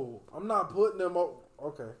 Bro, I'm not putting them up.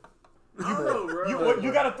 Okay. bro, bro.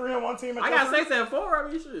 You got a 3-1 team. At I your got three? Saints at 4.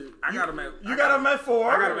 I mean, shit. I got them at. You got them at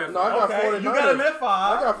 4. I got 'em at No, I got okay. 49ers. You got them at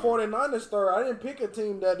 5. I got 49ers third. I didn't pick a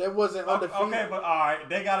team that wasn't undefeated. Okay, but all right,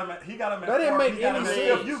 they got him. He got him at That didn't 4. make He got any him at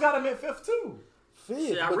sense. 5th. You got him at 5th too. Fifth,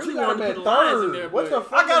 Shit, I but really you got wanted them to at put the Lions in third. there, What the but-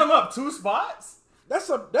 fuck? I got him up 2 spots. That's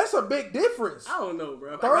a big difference. I don't know,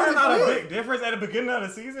 bro. Third That's and not a fifth. big difference at the beginning of the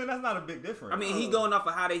season. That's not a big difference. I mean, he going off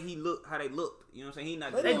of how they looked. You know what I'm saying? He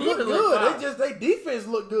not. They They didn't defense look look good. fine. They just they defense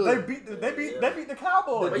look good. they beat the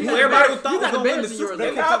Cowboys. But you Well, got everybody the thought Bears- you was got the gonna win Bears the in Super yours. The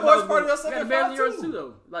Bowl. though. Cowboys part of your You got the second Bears 5 in yours too, too.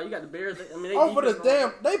 though. Like you got the Bears. I mean, they Oh, for the defense-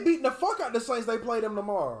 damn, they beating the fuck out the Saints. They play them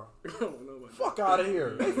tomorrow. I don't know about Fuck out of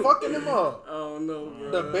here. They fucking them up. that. I don't know, bro.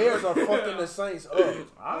 The Bears are fucking the Saints up.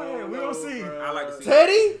 All right, we gonna see. bro. I like to see.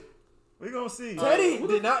 Teddy We gonna see. Teddy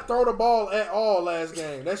did not throw the ball at all last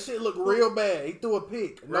game. That shit looked real bad. He threw a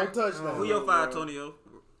pick, no touchdown. Who your 5, Antonio?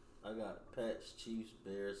 I got Pats, Chiefs,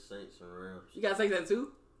 Bears, Saints, and Rams. You got Saints at 2?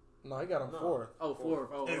 No, he got him fourth. Oh, 4.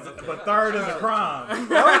 Oh, But 3rd is a crime.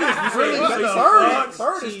 Third is really What the third. fuck?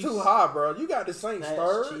 Third is too high, bro. You got the Saints Pats,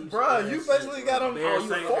 third. Chiefs, Bruh, Bears, you Saints, basically got them. Bears, you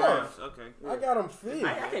Saints, fourth. Rams. Okay. I got him fifth.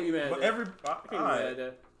 I can't be mad at But that. every I can't be all mad at right.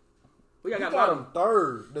 that. We You got got five. him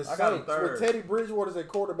third. The I got him Saints third. with Teddy Bridgewater's at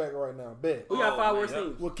quarterback right now. Bet. We got Oh, 5 man. worse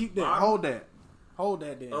teams. Well, keep that. Bottom? Hold that. Hold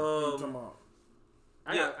that. Then. I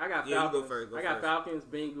got Yeah, you Falcons. go first, go I got first. Falcons,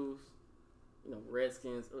 Bengals,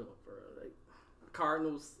 Redskins, bro, like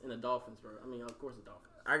Cardinals, and the Dolphins, bro. I mean, of course the Dolphins.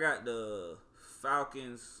 I got the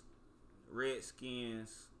Falcons,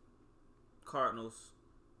 Redskins, Cardinals,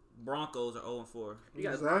 Broncos are 0-4, You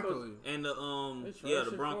got Exactly. Broncos. and the They trash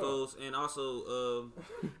the as Broncos, and also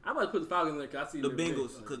I might put the Falcons in there because I see the them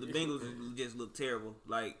Bengals, big. because the Bengals just look terrible.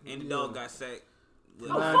 Like Andy Dog got sacked. With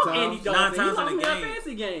Oh, Nine fuck times. Andy Dalton. Nine He times lost in me the that game.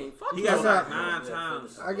 fancy game. Fuck He you. got sacked Yeah. 9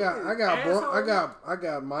 times. I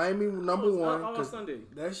got Miami number one. On 'cause Sunday.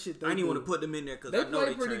 that shit. I didn't do. want to put them in there because They I know played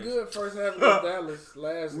they pretty trash. good first half against Dallas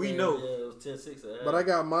last We game. know. Yeah, it was 10-6. But I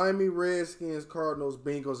got Miami, Redskins, Cardinals,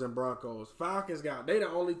 Bengals, and Broncos. Falcons they the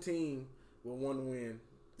only team with one win.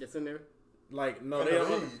 That's in there. Like no, In they the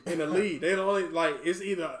don't league. in the league. They the only like it's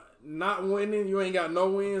either not winning, you ain't got no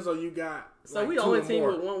wins, or you got. So like, we the two only or team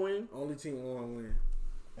more. with one win. Only team with one win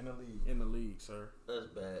in the league. in the league, sir. That's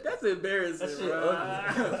bad. That's embarrassing, That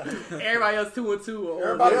shit bro. Everybody else 2-2 or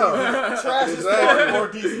Everybody Yeah. trash is Exactly. more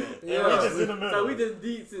decent. Yeah. And we just in the middle. So we just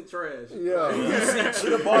decent trash. Yeah, we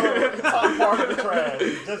the bottom, top part of the trash.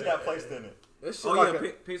 We just got placed in it. that shit Oh like yeah,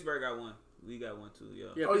 a- Pittsburgh got one. We got one too. Yeah.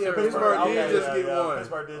 Yeah, Oh yeah, Pittsburgh. Pittsburgh Okay, did just yeah, get yeah. one.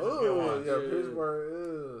 Pittsburgh did just Ooh, get one. Yeah, Yeah.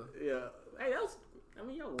 Pittsburgh. Yeah. Hey, that was. I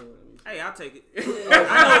mean, y'all won. Hey, I'll take it.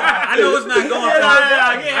 I know it's not going far.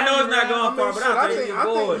 I know it's not going far, but I'll take it. I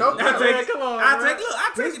think no. I'll take it. Come on, I'll bro. take it. Look, I'll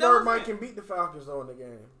take it. Pittsburgh might can beat the Falcons though in the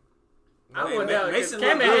game. I Hey, went Ma- down. Mason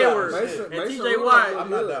Cam look and good. Hayward Mason- and Mason T.J. look Watt. good. I'm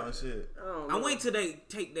not down shit. I don't I'm know. waiting till they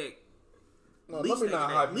take that. No, Least let me not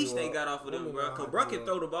hype you they up. got off of Let them, me bro. not Because hype bro you can up.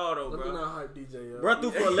 throw the ball though, Let me bro. not hype DJ up. Bro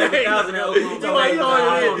threw for 11,000 at Oklahoma. You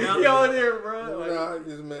on Now. there, bro. Let me not hype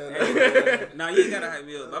this man up. Nah, you ain't gotta hype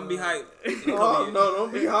me up. I'm gonna be hyped. Oh, no,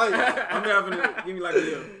 don't be hyped. I'm having to give me like a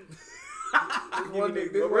year. One thing-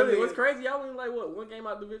 But really, what's crazy? Y'all win like what? One game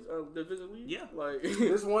out division league? Yeah. Like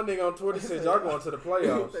This one thing on Twitter said y'all going to the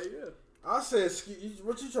playoffs. yeah. I said,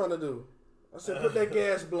 what you trying to do? I said, put that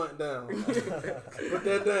gas blunt down. Put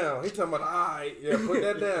that down. He talking about, all right, yeah, put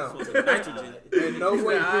that down. Nitrogen. And no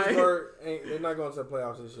way Alright. Pittsburgh they're not going to the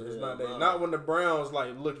playoffs this year. It's Yeah, not no. not when the Browns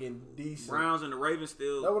like looking decent. Browns and the Ravens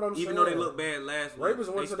still, That's what I'm even though they saying. look bad last week, Ravens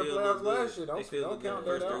went they to the still playoffs look good. last year. They Don't still look good count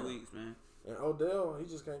the first that 3 out. weeks, man. And Odell, he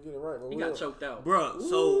just can't get it right. But He got choked out. Bruh,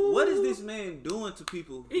 so what is this man doing to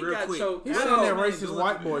people He real got quick? choked He's out. saying that man racist doing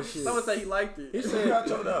white to boy people? shit. Someone say he liked it. He He said, got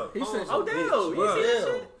choked out. he said, Odell, you see that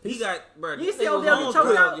shit? He got, bruh. You see Nigga was Odell get on choked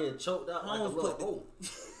ground out? getting choked out like a Holmes little put hole.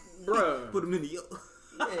 Bruh. Put him in the yo.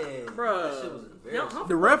 Man, Bruh. that shit was embarrassing.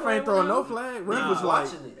 the ref ain't throwing no flag. Ref Nah. was like,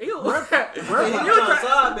 Watching it. He was He you was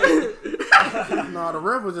outside, baby. nah, the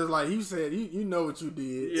ref was just like, he said, you know what you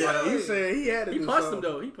did. Yeah. Like, he said he had to He do punched him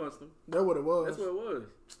something. though. He punched him. That's what it was. That's what it was.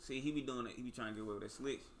 See, he be doing it. He be trying to get away with that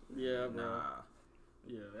slick. Yeah, bro. Nah.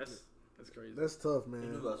 Yeah, that's crazy. That's tough, He do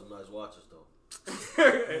man. got some nice watches though.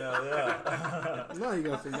 Yeah. Now he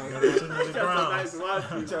got some nice Too many That's a nice Browns. watch.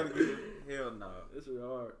 He trying to get it. Hell no. It's real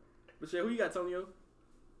hard. But shit, who you got, Tonyo?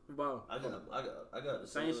 Bomb. I got the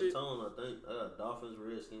Same same shit? tone. I think I got Dolphins,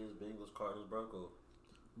 Redskins, Bengals, Cardinals, Broncos.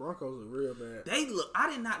 Broncos are real bad. They look. I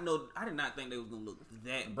did not think they was gonna look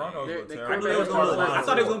that Broncos bad. were They- terrible. I, knew they was gonna look, I Flacco.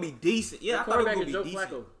 thought they was gonna be decent. Yeah, I The thought they was quarterback gonna is be Joe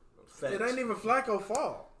decent. Flacco. Facts. It ain't even Flacco's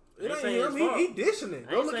fault. It ain't ain't saying him. his fault. He dishing it.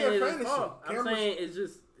 I Go ain't look saying at it's his fantasy. fault. I'm Cameras- saying it's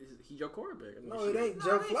just he's your quarterback. I mean, No, it shit. ain't No,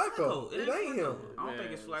 Joe it ain't Flacco. It ain't him. I don't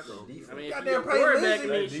think it's Man, Flacco. Defense. I mean, if Goddamn you're Peyton quarterback, it ain't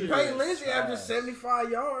Lindsey. shit. Peyton Lindsey Trash. averaged 75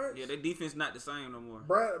 yards. Yeah, their defense not the same no more.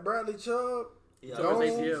 Bradley Chubb, Yeah, Tore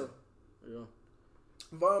his Jones. ACL. Yeah.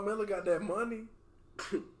 Von Miller got that money.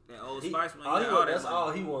 That old He, Spice man, all he he got all want, that that's money.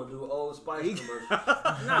 all he want to do. Old Spice He- commercial. Nah,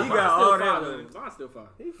 He Von's got still all that fine, money. though. Von's still fine.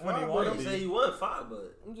 He When he fine, wanted but He to said he wasn't fine,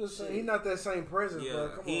 but I'm just saying he not that same presence, Yeah, bro.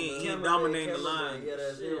 Come he on, ain't man. dominating the line. Yeah,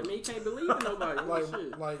 that's Shit, I him. mean, you can't believe in nobody.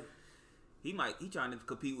 Shit. Like He trying to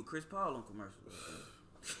compete with Chris Paul on commercials.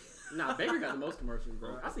 Nah, Baker got the most commercials,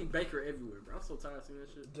 bro. I see Baker everywhere, bro. I'm so tired of seeing that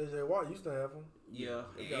shit. JJ Watt used to have him. Yeah,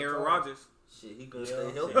 He and got Aaron tired. Rodgers. Shit, he gonna Yeah. stay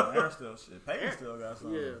Shit, healthy. Aaron still shit. Peyton still got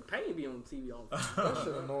some. Yeah, Payne be on TV all the time. That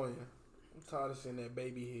shit annoying. I'm tired of seeing that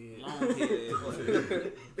baby head. Long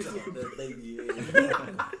head. That baby head.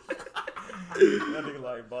 That nigga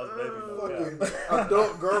like Boss Baby. no cap. Fucking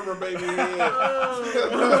adult Gerber baby head.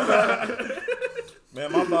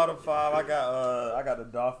 Man, my bottom five, I got the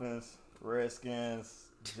Dolphins, Redskins,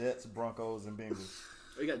 Jets, Broncos, and Bengals.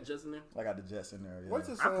 Oh, you got Jets in there? I got the Jets in there. Yeah. Wait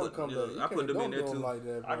till I someone put- come yeah, back. You I put can't- them in don't there do 'em too. like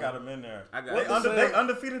that, I bro. got them in there. I got They, it. they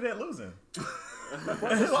undefeated at losing.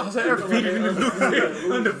 Undefeated in the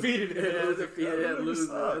losing. Undefeated in the Yeah, losing. undefeated at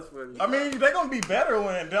losing. That's funny. I mean, they're gonna be better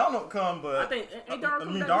when Darnold come, but I think ain't Darnold I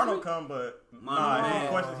come mean back Darnold this week? come, but Mono nah, Man. ain't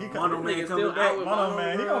question. He Mono come. Man Nigga coming still back. out with Mono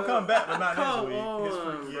Man, he gonna come back, but not next Come week. His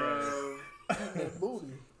on, freaky bro. ass. That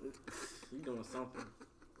booty. You doing something.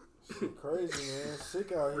 Shit crazy, man.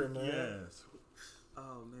 Sick out here, man. Yes.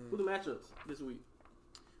 Oh Who man. the matchups this week?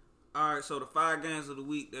 All right, so the 5 games of the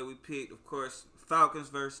week that we picked, of course, Falcons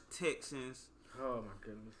versus Texans. Oh my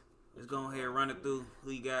goodness. Let's go ahead and run it through.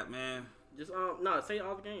 Who you got, man? Just no, say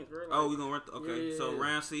all the games, bro. Like, Oh, we gonna run. Okay, Yeah. so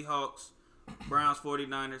Rams, Seahawks, Browns,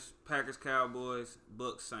 49ers, Packers, Cowboys,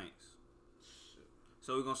 Bucks, Saints.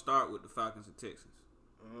 So we're gonna start with the Falcons and Texans.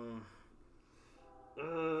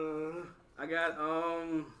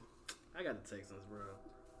 I got the Texans, bro.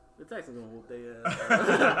 The Texans gonna whoop their ass.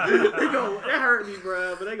 That hurt me,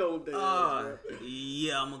 bro, but they gonna whoop their ass, bro.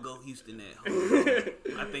 Yeah, I'm gonna go Houston at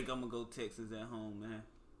home. I think I'm gonna go Texans at home, man.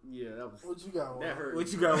 Yeah, that was What you got, that man? hurt. What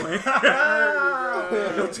me. you got, Wayne? That hurt me,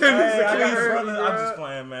 bro. Hey, I got hurt brothers. me, I'm bro. just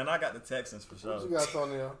playing, man. I got the Texans for What sure. you got,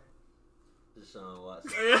 Tonyo? Deshaun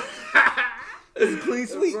Watson. It's a clean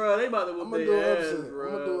sweep. Bro, they about to whoop I'm gonna do their an ass, upset. bro.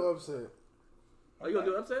 I'm gonna do an upset. Oh, you gonna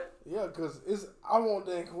do upset? Yeah, cause I want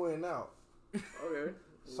Dan Quinn out, Okay.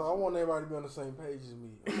 so I want everybody to be on the same page as me.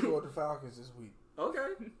 I'm gonna go with the Falcons this week. Okay.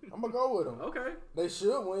 I'm gonna go with them. Okay. They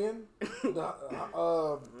should win.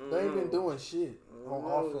 They ain't been doing shit on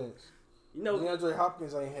offense. You know, DeAndre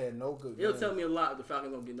Hopkins ain't had no good it'll games. tell me a lot if the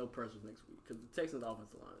Falcons don't get no pressure next week because the Texans'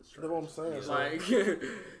 offensive line is trash. That's what I'm saying. Yeah. So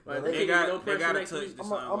Like They they got- can't get no they pressure gotta next touch week. the-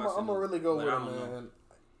 I'm gonna really go But with I them, don't know. man.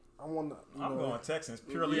 I want to. I'm going Texans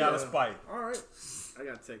purely Yeah. out of spite. All right. I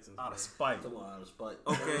got Texans. Out bro. of spite. Come on, out of spite.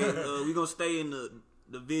 Okay, we're gonna stay in the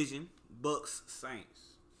division. Bucks, Saints.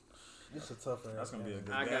 This is a tough ass. That's gonna be a game.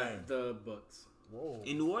 good I game. got the Bucks Whoa.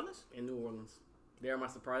 In New Orleans? in New Orleans. They're my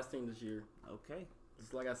surprise team this year. Okay.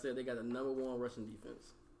 Just like I said, they got the number 1 rushing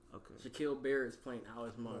defense. Okay. Shaquille Barrett is playing out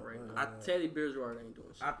his mind right now. I- Teddy Bridgewater ain't doing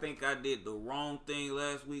shit. I think I did the wrong thing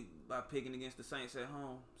last week by picking against the Saints at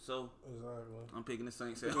home. So Exactly. I'm picking the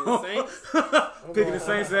Saints at Picking home. the Saints? Picking the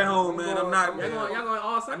Saints at home, man. I'm not. Y'all going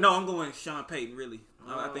all Saints? No, I'm going Sean Payton. Really,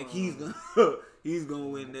 I think he's gonna he's gonna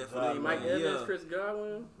win that for Hey, them. Mike man. Evans, Yeah. Chris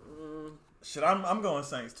Godwin. Shit, I'm going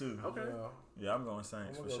Saints too. Okay. Yeah. Yeah, I'm going I'm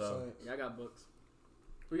Saints gonna for go sure. Saints. Yeah, I got Bucks.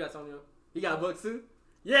 Who you got, Tonyo? You got Bucks too?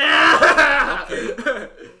 Yeah!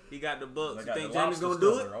 He got the Bucks. They You got think the James lobster gonna do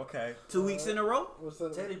it stiller. Okay. 2 weeks in a row? What's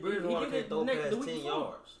that? Teddy He Bridgewater did can't it throw the past week 10 before.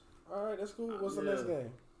 yards. All right, that's cool. What's the next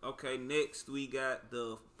game? Okay, next we got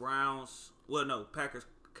the Browns. Well, no, Packers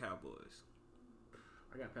Cowboys.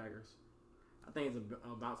 I got Packers. I think it's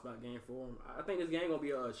a bounce back game for them. I think this game gonna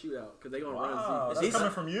be a shootout because they gonna run That's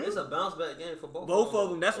coming from you. It's a bounce back game for both. Both of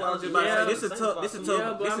them. That's what I was just about to say. This is tough. This is tough.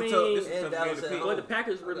 Yeah, but This I is mean, tough. This is and tough game Dallas to at pick. home. But the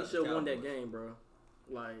Packers really I got should the have won that Cowboys. game, bro.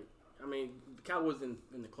 Like, I mean, the Cowboys in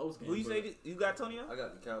the close game. Who you but- say you got, Tonio? I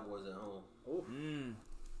got the Cowboys at home. Oh,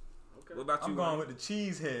 What about you? I'm going Ryan? with the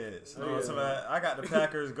cheeseheads. Oh, yeah. So I got the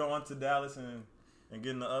Packers going to Dallas and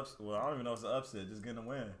getting the upset. Well, I don't even know if it's an upset, just getting a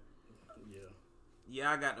win. yeah.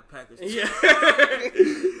 Yeah, I got the Packers. Yeah.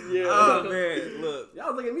 Yeah. Oh man, look. Y'all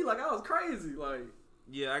was looking at me like I was crazy. Like,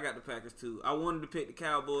 Yeah, I got the Packers too. I wanted to pick the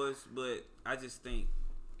Cowboys, but I just think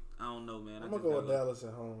I don't know, man. I'm gonna go with Dallas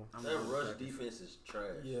at home. That rush defense is trash.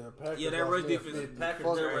 Yeah, Packers. Yeah, that lost rush me a defense- 50. Packers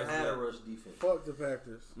Fuck never them. had a rush defense. Fuck the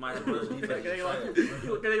Packers. My That rush defense they is lost trash.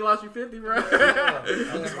 you, they lost you 50, bro. Yeah, at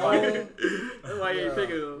home. That's why you ain't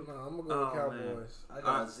picking them. No, I'm gonna go with Oh, Cowboys. I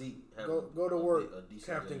got Zeke. having Go to a work, a decent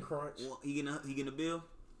Captain game. Crunch. He getting a bill.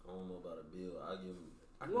 I don't know about a bill. I give him.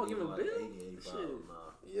 I You won't can give him a like bill? 80, 85. Shit. Nah.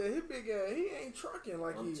 Yeah, he big ass. He ain't trucking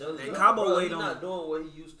like I'm he. telling you, And Cabo bro, weight he on not him. doing what he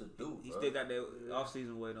used to do. He bro. still got that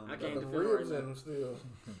off-season weight on I him. can't Got the defend ribs right in now. him still.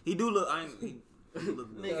 He do look. He look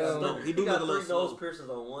Nigga, slow. look, He do got look a little three nose slow. piercings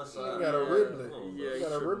on one side. got a man. riblet. Come on, Yeah, bro. He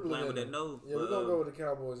got a Tripping, riblet playing in with that him. nose. Yeah, we're gonna go with the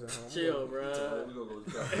Cowboys at home. Chill, bro. We gonna go with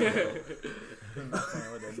the Cowboys.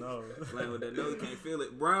 Playing with that nose. Playing with that nose, can't feel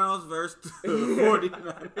it. Browns versus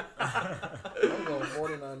 49. I'm going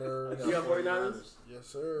 49ers. You got 49ers? Yes,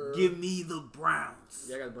 sir. Give me the Browns.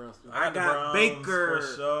 Yeah, I got the Browns too. I the got Browns Baker.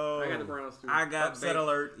 For sure. I got the Browns too. I got Upset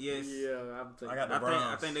alert. Yes. Yeah, I'm taking I got the I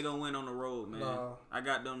Browns. think they're gonna win on the road, man. No. I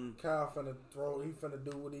got them. Kyle finna throw. He finna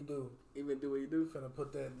do what he do. Even do what you He do. finna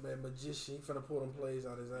put that man magician. He finna pull them plays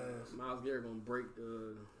out his ass. Miles Garrett gonna break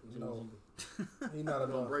No. He not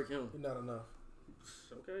gonna enough. break him. He not enough.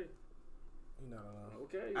 Okay. He not enough.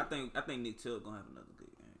 Okay. I think Nick Chubb gonna have another good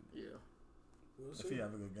game. Yeah. We'll If see. he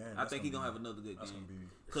have a good game, I think he gonna have another good That's game. gonna be.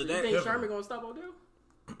 Cause You that think pivotal. Sherman gonna stop Odell?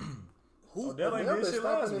 who? Odell ain't Odell did been shit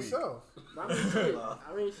stopping last week. himself.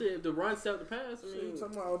 I mean, shit. If the run set the pass, I Shit, mean,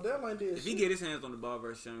 talking about Odell ain't did If he shit. get his hands on the ball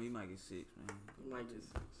versus Sherman, he might get 6, man. he might just.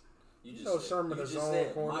 You You know Sherman you is just zone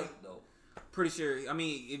said corner. Mike though. Pretty sure. I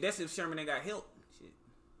mean, if Sherman ain't got help, shit.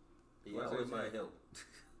 He What's always that might say? help.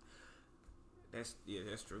 That's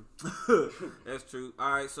true. That's true.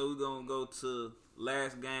 All right, so we're gonna go to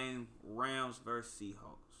last game: Rams versus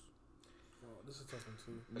Seahawks. Oh, this is a tough one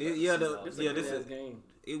too. This is game.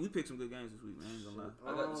 We picked some good games this week, man. Ain't gonna lie.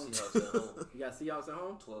 I got the Seahawks at home. You got Seahawks at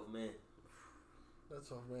home. 12 man. That's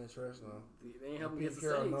tough, man. Trash now. They ain't helping Pete against the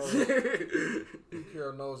Carroll Saints. Pete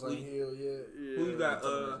Carroll knows ain't healed yet. Who you got?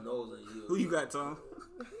 His nose ain't healed. Who you got, Tom?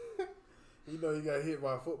 You know he got hit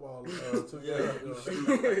by a football 2 games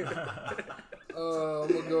ago. I'm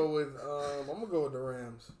gonna go with the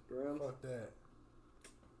Rams. Rams? Fuck that.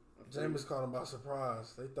 Jameis caught him by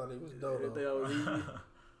surprise. They thought he was They Dodo. thought it was easy.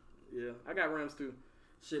 Yeah, I got Rams too.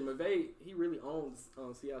 Shit, McVay, he really owns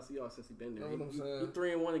Seattle Seahawks since he been there. That's what I'm saying. He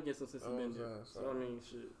 3-1 against them since he That's been what there. I'm saying. So I mean,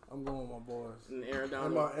 shit. I'm going with my boys. And Aaron And,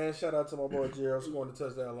 Donald. and shout out to my boy Gerald scoring the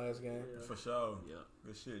touchdown last game. Yeah, For sure. Yeah.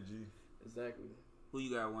 Good shit, G. exactly. Who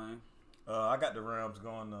you got, Wayne? I got the Rams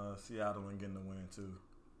going to Seattle and getting the win too.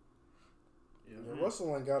 Yeah,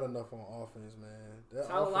 Russell ain't got enough on offense, man. That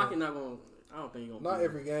Tyler offense- Lockett not gonna. I don't think he gonna. Not play.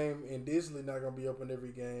 every game, and Disley not gonna be open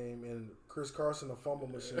every game, and Chris Carson a fumble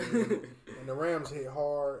machine, and the Rams hit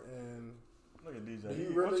hard, and Look at DJ. Do you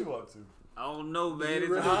What really- you up to? I don't know, man. you It's-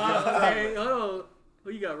 really- Hey, hold on. Who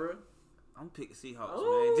you got, bro? I'm picking Seahawks,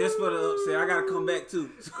 Ooh. man. Just for the upset. I gotta come back too.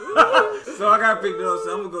 So I gotta pick the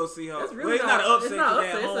upset. I'm gonna go Seahawks. That's really Well, it's not an upset. It's not 'cause an they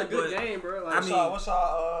at upset. home, It's a good but game, bro. Like, I mean- What's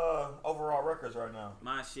y'all overall records right now?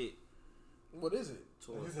 my shit. what is it?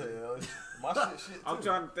 You said, my shit too. I'm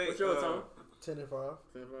trying to think. what's yours, Tom? 10-5.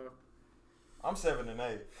 10-5. I'm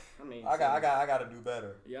 7-8. I mean, I got to do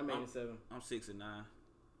better. Yeah, I made it 7. I'm 6-9.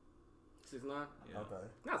 6'9". Yeah. Okay.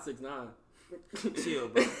 Not 6'9". Chill,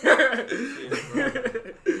 bro. Chill, bro.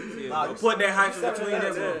 Chill, Nah, bro. you Put that seven- hype you in seven between and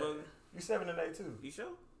that eight, motherfucker. You 7-8 too. You sure?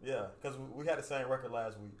 Yeah, because we had the same record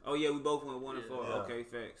last week. Oh yeah, we both went 1-4. Yeah. Okay,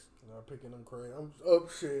 facts. I'm picking them crazy. I'm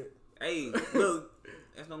up shit. Hey, look,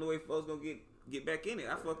 that's the only way folks gonna get back in it.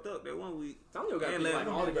 I fucked up that one week. Tonyo got And me let like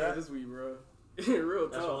me all the get back. games this week, bro. Real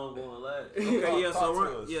That's why talk. I'm going last. Okay, yeah. Talk So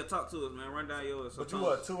to us. talk to us, man. Run down yours. So But you Tom,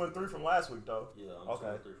 what, 2 and 3 from last week though? Yeah, I'm Okay.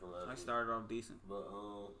 23 from last I week. started off decent. But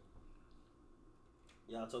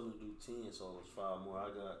y'all told me to do 10, so it's 5 more. I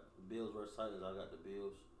got Bills versus Titans. I got the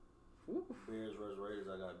Bills. Ooh. Bears versus Raiders.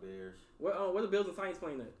 I got Bears. Where the Bills and Titans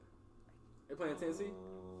playing at? They playing Tennessee?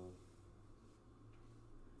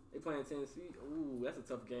 They playing Tennessee. Ooh, that's a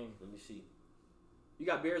tough game. Let me see. You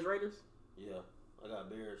got Bears Raiders? Yeah, I got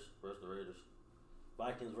Bears versus the Raiders.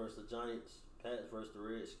 Vikings versus the Giants. Pats versus the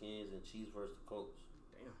Redskins. And Chiefs versus the Colts.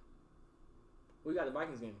 Damn. We got the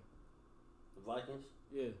Vikings game. The Vikings?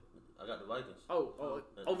 Yeah. I got the Vikings.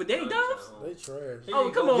 Over Danny Dobbs? They trash. Oh,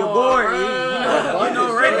 come on. Your boy, bro. you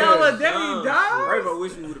know, Right Ray now, Dobbs. Danny Dobbs? Rainbow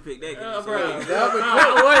wish we would have picked that game. Bro. Dalvin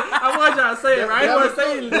I want y'all to say it, right? I ain't want to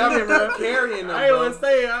say it. Dalvin Cook carrying them, I ain't bro. want to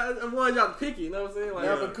say it. I want y'all to pick it. You know what I'm saying? Like,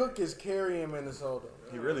 Dalvin Cook is carrying Minnesota.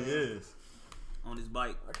 He really is. On his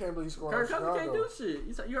bike. I can't believe he scored Kirk on Cousins can't do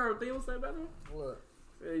Chicago. shit. You heard what Theo said about him? What?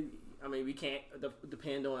 I mean, we can't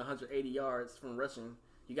depend on 180 yards from rushing.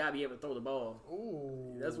 You gotta be able to throw the ball.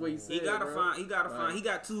 Ooh. That's what he said. He gotta bro. find. He gotta Right. find. He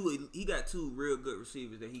got two real good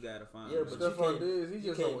receivers that he gotta find. Yeah, but Stephon you Diggs, he you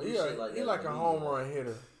just can't do shit like he that like in a the home league. run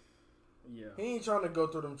hitter. Yeah. He ain't trying to go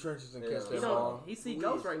through them trenches and Yeah. catch You that know, ball. he see Who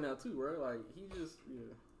ghosts is? right now too, bro. Like he just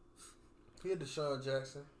He had Deshaun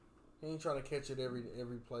Jackson. He ain't trying to catch it every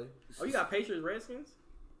play. Oh, you got Patriots Redskins?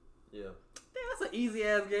 Yeah. Damn, that's an easy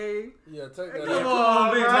ass game. Yeah, take that. Come out. on,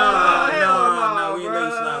 bitch. bro. Nah, Hell nah, we no, ain't let you bro.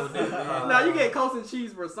 slide with that, man. Nah, you get Colts and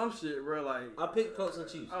Chiefs for some shit, bro. Like, I picked Colts and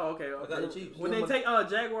Chiefs. oh, okay. I got the Chiefs. When they take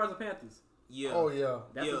Jaguars and Panthers, Yeah. Oh yeah.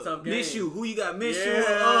 that's yeah. a tough game. Minshew. Who you got? Minshew. Yeah,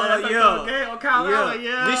 that's a tough game. Oh, Kyle Allen,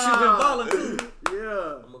 yeah. Minshew been balling too.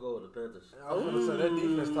 Yeah. I'm gonna go with the Panthers. I was gonna say that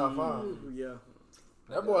defense top 5. Ooh, yeah.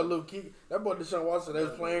 That boy Luke Key, that boy Deshaun Watson, they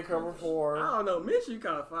was playing cover 4. I don't know. Minshew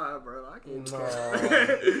kind of fine, bro. I can't.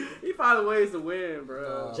 No. He found ways to win, bro.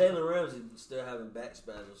 No. Jalen Ramsey still having back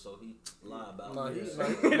spasms, so he lied about No, it. he's Yeah.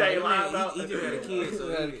 not. They ain't lying about He just had a kid, so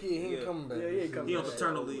He had a kid. He ain't yeah. coming back. Yeah, he ain't coming He on back.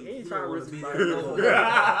 paternal leave. He ain't He trying to don't risk his wanna body. be no there.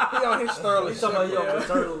 more. He on his Sterling He's talking about Shepherd. your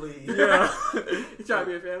paternal leave. Yeah. He trying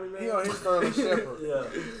to be a family man. He on his Sterling Shepherd.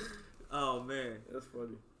 Yeah. Oh man. That's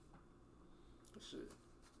funny. Shit.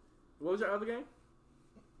 What was your other game?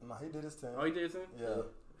 No, he did his thing. Oh, he did something? Yeah.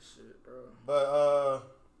 Shit, bro. But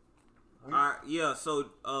All right. Yeah. So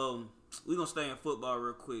we gonna stay in football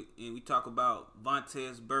real quick, and we talk about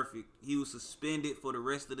Vontaze Burfict. He was suspended for the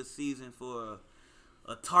rest of the season for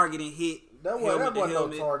a targeting hit. That wasn't no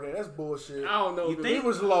target. That's bullshit. I don't know. You if it think? He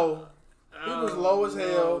was low. He was low as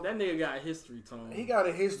hell. That nigga got a history, Tone. He got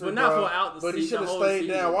a history, But not bro, for out the but he season, should have the whole stayed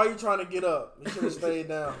season. down. Why you trying to get up? He should have stayed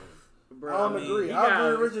down. Bro, I don't mean, agree. he I got-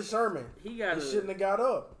 agree with Richard Sherman. He got He a- shouldn't have got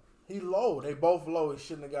up. He low. They both low. He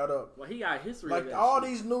shouldn't have got up. Well, he got a history. Like of that all shit.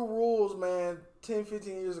 these new rules, man. 10,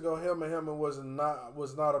 15 years ago, helmet was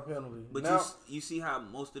not a penalty. But now, you see how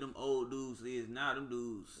most of them old dudes is now. Them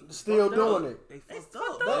dudes still fucked doing up. it. they fucked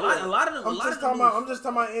fucked up. up. A lot of them. I'm just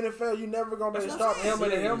talking about NFL. You never gonna be able to That's what stop I'm saying.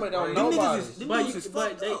 helmet to helmet on Them niggas nobody. is- them But, dudes is but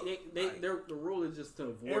fucked they, up. the rule is just to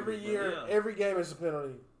avoid Every it, bro. year, Yeah. every game is a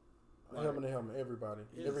penalty. Right. Helmet to helmet, everybody,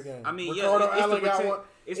 Yes. every game. I mean, Ricardo yeah, it's to Allen got protect- one.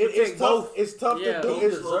 it's to protect tough. both. It's tough Yeah. to do. He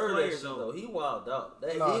It's, deserved that players, shit, though. though. He wilded out.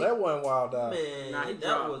 That no, hit, that wasn't wild out. man, Nah, he that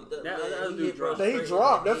dropped. was That man, other he dude hit bro dropped. That he straight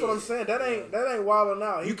dropped. in the That's what I'm head. saying. That ain't wilding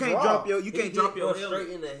out. You can't drop your. You He can't drop hit your bro helmet.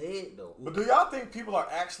 straight in the head though. But do y'all think people are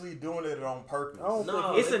actually doing it on purpose? I don't No.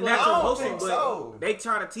 think It's a I natural don't motion, think but so. they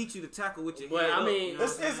try to teach you to tackle with your But, head I up, mean, you know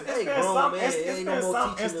what I'm It's saying? been grown some, man, it's ain't no been more some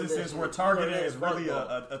teaching them instances that where shit. targeting Yeah, is really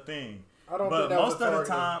fuck a thing. I don't But think that most was a of the target.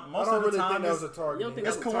 time- most I don't of the really time think that was a it's- target. You don't think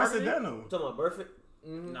It's that was targeted? coincidental. You talking about Burfict?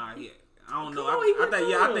 Nah, yeah. I don't know. Come on, he I went think.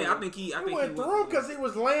 Yeah, through I think he. I He think went through because he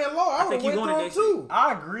was laying low. I would think have he went wanted through him that too.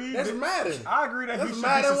 I agree. That's that- Madden. I agree that he That's should be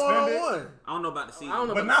Madden suspended. 1-on-1. I don't know about the season. I don't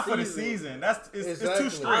know But about not for the season. season. It's Exactly. too I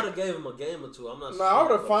strict. would have gave him a game or two. I'm not. No, I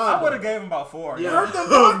would have I fined would him. have gave him about 4. Yeah. Hurt them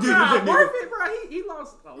Nah, pockets. Murphy, bro, he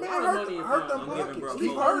lost a Man, lot of money in hurt them fines. I'm giving bro pockets. four.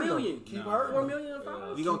 Keep 4 hurting million. them. Keep Nah. hurting 4 them. million in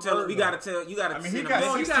fines. We gonna tell him. We gotta tell. You gotta. I mean, he send a got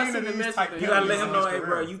message. you gotta 16 send of a these message type to You gotta let penalties him in know, his hey,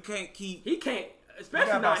 bro, career. you can't keep. He can't, He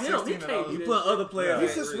especially got not about him. He 16 of can't those. do You this put other shit. players. He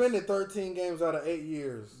at risk. suspended 13 games out of 8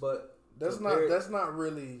 years. But That's compared- not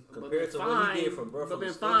really. compared to what he did from but Buffalo been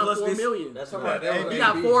State. fined Plus 4 this- million. That's Come not. on, that He was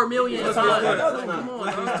got AB. 4 million in Plus fines. this- Like, That's come on,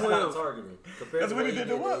 not dog. targeting. Compared That's to what he what did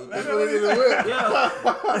to what? That's what he did to Will.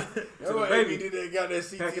 Yeah. That's what baby. AB did. They got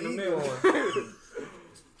that Back in the CTE middle. going.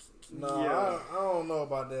 No, Yeah. I don't know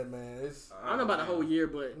about that, man. It's I don't know about the whole year,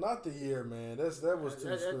 but not the year, man. That was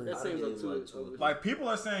too strict. that seems up to it. Like, people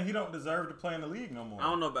are saying he don't deserve to play in the league no more. I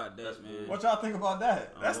don't know about that, man. What y'all think about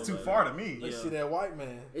that? I That's don't too know far about to me. Let's Yeah. see that white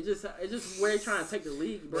man. It's just where they trying to take the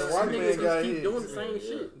league, bro. That Some white man niggas got just keep hit. doing the same Yeah,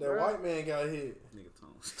 shit. That bro. white man got hit. Nigga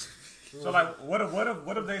Tones. So, like, what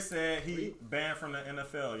if they said he banned from the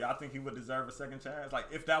NFL? Y'all think he would deserve a second chance? Like,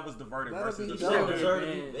 if that was the verdict That'd versus be the He dope. don't show. deserve to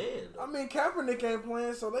Man. be banned. I mean, Kaepernick ain't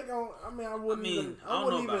playing, so they gon' I wouldn't even. I I don't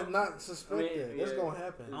wouldn't know even about- not suspect I mean, that. That's yeah. gonna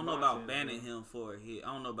happen. I don't know about banning him for a hit. I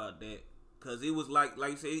don't know about that. Cause it was like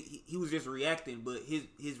you said, he was just reacting, but his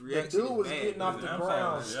The reaction dude is was bad. getting off the I'm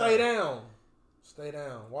ground. saying, Stay yeah. down. Stay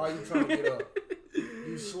down. Why are you trying to get up?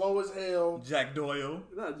 You slow as hell. Jack Doyle.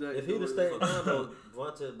 Not Jack If he'd have Doyle. stayed down, though,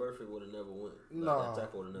 Vontaze Burfict would have never went. No, That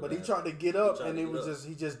tackle would've never but he happened. tried to get up, tried and to it get was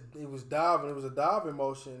up. he was diving. It was a diving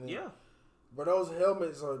motion. And, Yeah. But those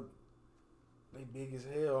helmets are they big as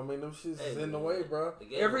hell. I mean, them shits is in the way, bro. The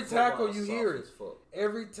game Every of football tackle is you soft hear as it. fuck.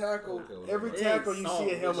 Every tackle, Okay, every It tackle ain't you soft.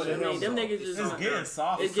 see a helmet. I A mean, helmet. them niggas It's just getting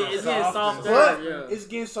soft. It's getting soft soft. But Yeah. it's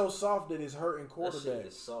getting so soft that it's hurting That shit quarterbacks.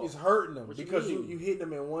 is soft. It's hurting them What you because mean? you hit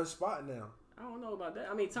them in one spot now. I don't know about that.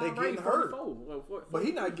 I mean, They Tom getting Brady hurt. 44. But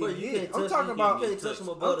he not But getting you hit. can't I'm touch talking him. about. You can't touch him I'm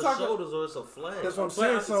above the talking- shoulders or it's a flag. That's what I'm But,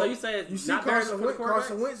 saying. so you said you see not better Carson for the Wentz.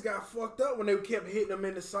 Carson quarterbacks? Wentz got fucked up when they kept hitting him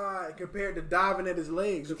in the side compared to diving at his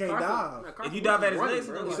legs. You can't dive. If you dive at his legs, it's It's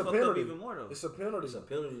gonna a get fucked up penalty. even more though. It's a penalty. It's a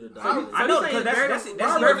penalty to So- dive. I know because that's Why that's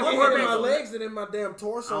better regular get hit in my quarterback. legs than in my damn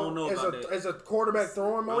torso I don't know as about a that. as a quarterback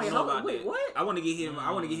throwing I motion? don't know hold on, about wait, that. what? I want to get hit.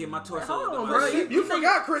 I want to get hit my torso. hold on, with bro. my- You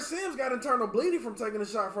forgot Chris Sims got internal bleeding from taking a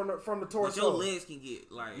shot from the But torso. your legs can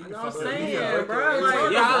get like. You know what I'm fuck saying, yeah. bro?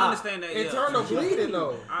 Like, Yeah, I understand that. Yeah. Internal bleeding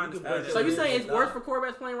though. I understand that. so you saying it's worse for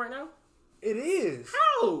quarterbacks playing right now? It is.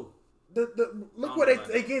 How? Look I what don't know about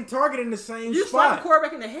they getting targeted in the same You slap spot. the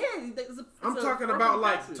quarterback in the head. I'm talking about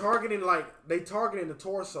like targeting, like they targeting the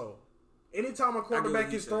torso. Anytime a quarterback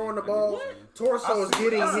what is you're throng the saying. I get ball, what you're saying. torso is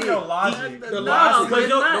getting I see hit. your logic. The No, logic. but But it's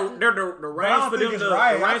yo, not. the I range don't for think them it's to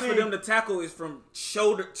right. the I range for think- them to tackle is from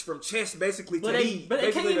shoulder, from chest basically to But knee, they can't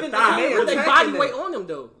basically even the thigh. put their attacking body them. weight on them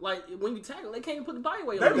though. Like when you tackle, they can't even put the body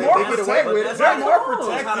weight They're on them. more They get away with it. protected. That's They're how more the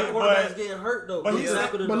protected, quarterback's but getting hurt though. but He's he's-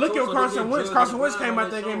 tackled in But the look torso, at they Carson get Wentz. judged Carson on Wentz the came ground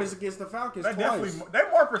out that on game their as against the Falcons they're twice.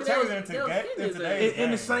 they're more protected They in was today's getting game.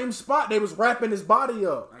 In the same spot, they was wrapping his body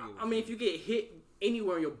up. I mean, if you get hit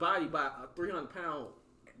anywhere in your body by a 300-pound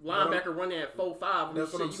linebacker running at 4.5, and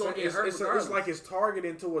That's shit, what I'm you gonna saying. get hurt It's regardless. like it's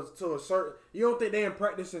targeting to a certain. You don't think they in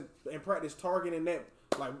practice targeting that?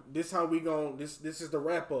 Like this how we gon' this is the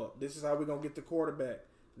wrap up. This is how we gonna get the quarterback.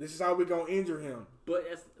 This is how we gonna injure him. But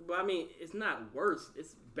I mean, it's not worse.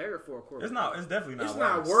 It's better for a quarterback. It's not. It's definitely not. It's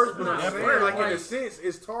not worse, but Not I'm saying worse. like in a Like- sense,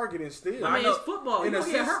 it's targeting still. I mean, know- it's football. in You a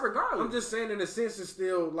gonna get sense, hurt regardless. I'm just saying, in a sense, it's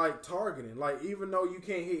still like targeting. Like even though you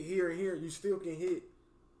can't hit here and here, you still can hit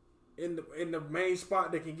in the main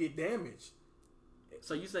spot that can get damaged.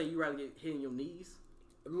 So you say you rather get hit in your knees?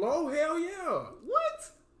 Low, hell yeah.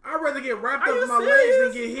 What? I'd rather get wrapped Are up you in my serious?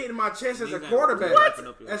 legs than get hit in my chest as a Knees ain't quarterback. wrapping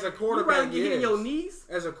up your- As a You quarterback, rather get hit in yes. your knees?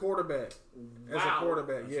 As a quarterback. As a Wow.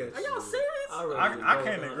 quarterback, yes. Are y'all serious? I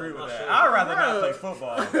can't agree with that. I'd rather not play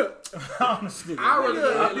football. Honestly. I rather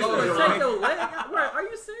Nigga, get low you than take right. your leg out? Bro, are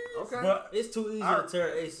you serious? Okay. But It's too easy I- to tear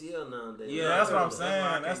an ACL nowadays. Yeah, that's what I'm why saying.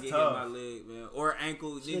 I can't That's get tough. hit in my leg, man, or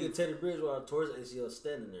ankle. This nigga Nigga, Teddy Bridgewater tore his ACL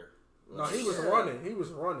standing there. No, he was running. He was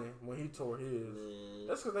running when he tore his. Man,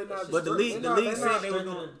 That's because they not. But the league- the league said they was strength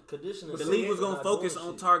gonna- and conditioning. the see, league was Not gonna focus doing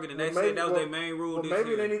on shit. targeting. They Well, said that was maybe- their main rule. Well, this maybe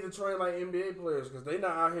year. they need to train like NBA players because they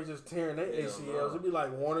not out here just tearing their Hell ACLs. no. It'd be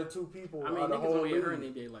like one or two people I mean, out of the niggas whole don't get hurt in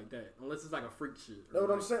league. the NBA like that. Unless it's like a freak shit. That's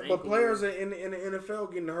what I'm saying. But players in the NFL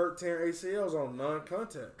getting hurt tearing ACLs on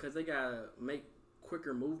non-contact. Because they got to make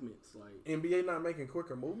quicker movements. Like, NBA not making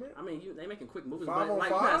quicker movement. I mean, they making quick movements. 5 But on like,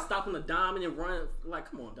 you 5? got to stop on the dime and then run. Like,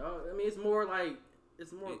 come on, dog. I mean, it's more like,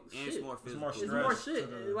 it's more And shit. it's more physical. more It's stress more to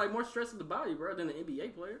shit. the- Like, more stress to the body, bro, than an NBA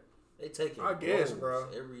player. They taking I guess, blows bro.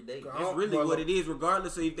 every day. I That's don't- really well, what it is,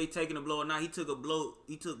 regardless of if they taking a blow or not. He took a blow.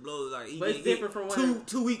 He took blows like he But it's get hit different from when-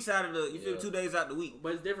 2 weeks out of the. You feel Yeah. 2 days out the week.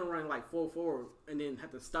 But it's different running like 4-4 and then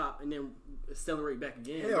have to stop and then accelerate back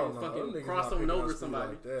again. Hell and no. then Them fucking niggas cross not them picking up over speed somebody.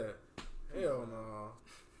 like that. Hell no.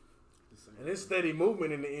 And it's steady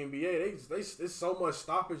movement in the NBA. There's so much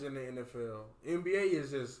stoppage in the NFL. NBA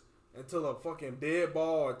is just until a fucking dead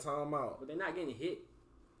ball or timeout. But they're not getting hit.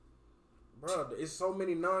 Bro, it's so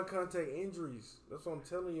many non-contact injuries. That's what I'm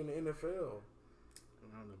telling you in the NFL.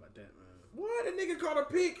 I don't know about that, man. What? A nigga caught a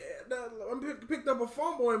pick, picked up a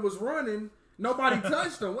fumble and was running. Nobody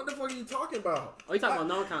touched him. What the fuck are you talking about? Oh, you talking about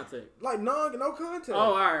non-contact? Like no contact. Oh,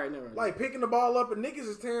 all right, never mind. Like picking the ball up and niggas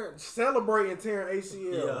is celebrating tearing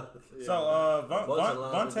ACL. Yeah. So Bunch of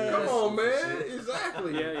lines Vontez. Come on, man. Shit.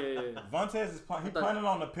 Exactly. yeah. Vontez is planning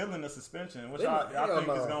on appealing the suspension, which They- I hell think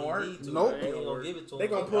no. is gonna He work. need to. Nope. They ain't gonna give it to him. They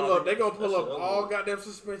gonna pull up. They gonna pull up all goddamn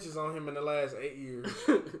suspensions on him in the last 8 years.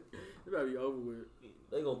 It better be over with.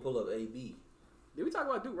 They gonna pull up AB. Did we talk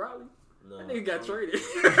about Duke Riley? No. That nigga got traded.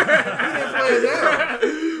 He didn't play it down.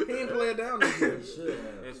 He didn't play it down this year. He should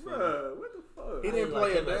have. That's funny. Bruh, what the fuck? He I didn't ain't play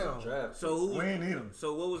like it him as a down. draft. So who? We ain't need him.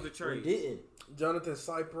 So what was the We trade? didn't. Jonathan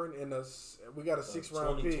Cyprin and we got a 6th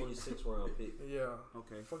round 20, pick. 26 round pick. Yeah.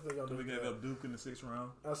 Okay. Fuck they gonna So do we gave that? up Duke in the 6th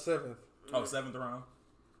round. 7th. Oh, 7th round.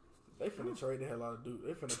 They finna trade the hell out of Duke.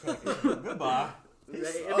 They finna pack it. Goodbye.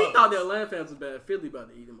 If he thought the Atlanta fans was bad, Philly about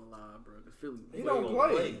to eat him alive, bro. Philly. He don't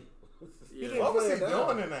play. Yeah, didn't What was play he it down.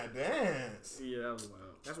 doing in that dance? yeah, that was wild.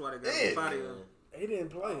 That's why they got him out of here. He didn't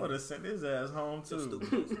play. I would have sent his ass home So too.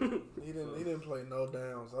 stupid. He didn't play no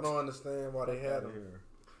downs. I don't understand why they had him. Here.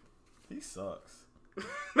 He sucks.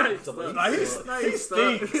 Nice Somebody- Like, he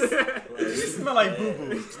stinks. He He smell like boo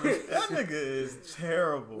boo. That nigga is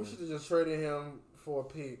terrible. We should have just traded him for a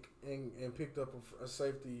pick and picked up a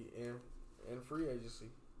safety and free agency.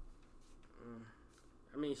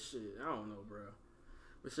 I mean, shit. I don't know, bro.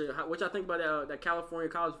 But shit, what y'all think about that California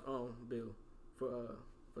college bill for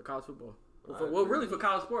college football? Well, really for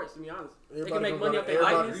college sports, to be honest. They can make money off their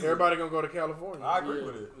likeness. Everybody gonna go to California. I agree Yeah.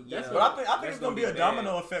 with it. Yeah. But I think That's it's gonna be a bad.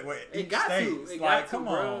 domino effect with It each got state. to. It Like, got to, come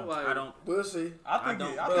bro. on. Like, I don't. We'll see. I think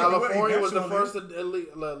don't- it will California was the eventually. first to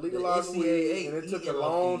legalize The weed, NCAA and it took a eating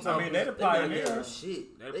long off time. I mean, they the They not pioneers. getting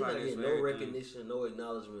shit. They They not pioneers getting for no everything. recognition, no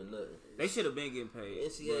acknowledgement, nothing. They should have been getting paid.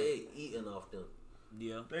 NCAA eating off them.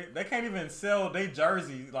 Yeah. They can't even sell their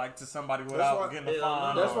jersey like to somebody without why- getting a Hell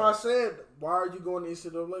fine. no. That's why I said, why are you going to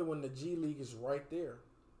NCAA when the G League is right there?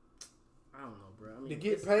 I don't know, bro. I mean, To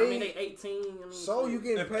get I mean, paid, they 18. I mean, So you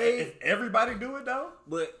getting If paid? everybody do it though,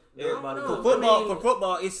 But Everybody No, for no. football, I mean- for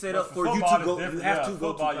football, it's set But up for for you football, to go. it's You different. have Yeah, to go to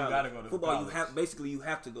football, you college. gotta go to Football, college. you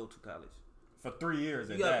have to go to college. for 3 years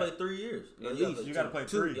You at gotta that. play 3 years. At You least. You gotta play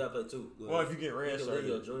Two. 3. You gotta play 2. Well, if you get red You can live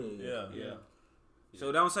your shirted, junior year. yeah. So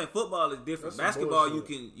that I'm saying football is different. That's some Basketball,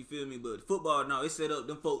 bullshit. you feel me? But football, no, it's set up.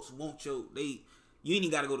 Them folks want you ain't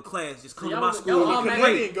even got to go to class. Just come So to y'all my was- school y'all and automatic-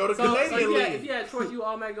 play. Canadian, go to So Canadian if League. you had a choice, you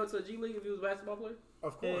automatically go to a G League if you was a basketball player?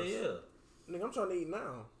 Of Yeah, course. yeah. Nigga, I'm trying to eat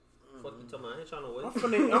now. Fuck you talking about? I ain't trying to wait. I'm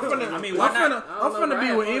finna. I mean, why not? I'm finna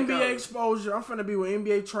be with I don't know, NBA bro. exposure. I'm finna be with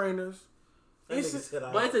NBA trainers. That It's nigga a- said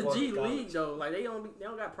I But it's a fuck G college. League though. Like they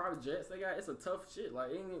don't got private jets. It's a tough shit.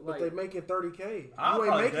 Like ain't But like they making 30K. I'll You ain't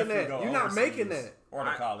probably making definitely that. go You're not overseas making that. or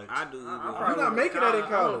to college. I do. I'm You're probably not making that in I don't-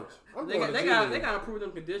 college. I'm They going got to they G got League. they got to prove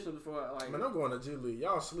them conditions before like. Man, I'm going to G League.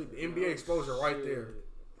 Y'all sleep. The NBA exposure right shit. there.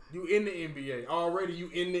 You in the NBA already? You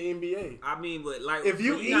in the NBA? I mean, but like If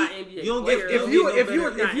you You're eat, not NBA you don't player, get- though. if you no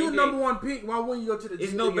better- if you NBA. number one pick, why wouldn't you go to the G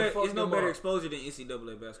it's League? no and better. fuck It's no them better up? exposure than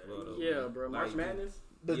NCAA basketball though. Yeah, bro. March Like, Madness.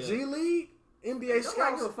 The Yeah. G League, NBA Nobody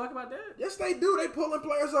scouts. give a fuck about that. Yes, they do. They pulling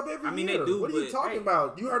players up every I mean, year. they do, What are you but- talking Hey.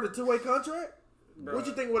 about? You heard a two-way contract? Bro. What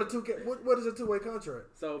you think? What a what is a two-way contract?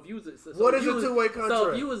 So if you was so What if is you a was- two-way So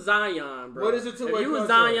contract? if you was Zion, bro. What is a two-way If you was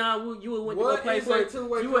contract? Zion, you would went to What go play is for a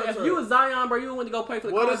two-way If you contract? was Zion, bro, you would went to go play for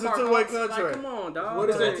the What College is a Park two-way Hawks. Like, contract? come on, dog. What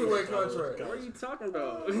is Like, a two-way contract? What are you talking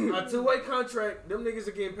about? A two-way contract. Them niggas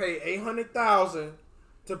are getting paid $800,000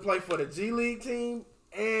 to play for the G League team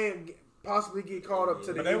and possibly get called up to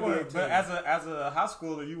the But they NBA wouldn't. team. But as a high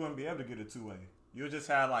schooler, you wouldn't be able to get a 2-way. You would just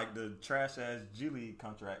have like the trash ass G League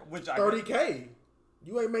contract, which I 30K.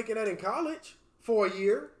 You ain't making that in college for a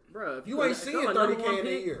year. Bro, if You ain't if seeing I'm a number 30K one in a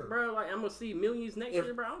pick, year. bro. Like I'm gonna see millions next If-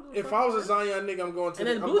 year, bro. I don't give a If fuck, I was a bro. Zion nigga, I'm going to And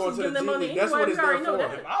the, then I'm Boost going is to getting the that G money League. That's anyway. what We it's there already know for.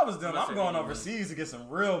 that. If I was them, Unless I'm they going give you overseas to get some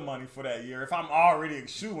real money for that year. If I'm already a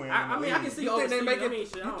shoe in. I mean, I can see You think they overseas. making? I mean,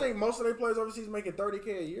 shit, I You don't- think most of their players overseas making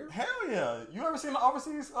 30K a year Hell yeah! You ever seen the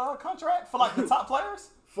overseas contract for like the top players?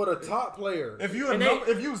 for the top player? If you And they-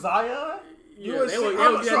 if you Zion, You Yeah, would they see- would- how they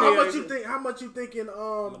would much- be so out how there- much you think? How much you thinking?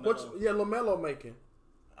 LaMelo making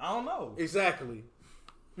I don't know. exactly.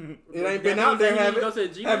 It ain't That been means out there, that have he goes to the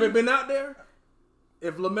it? G Have it League? been out there?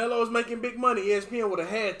 If LaMelo was making big money, ESPN would have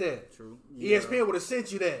had that. True. ESPN would have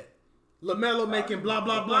sent you that. LaMelo making blah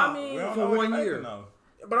blah blah I mean, We don't for know what 1 he year. making, though.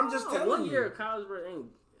 But I'm just telling 1 you, year of college, bro, ain't.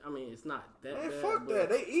 I mean, it's not that man, bad. fuck but that.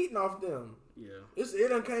 They eating off them. Yeah, It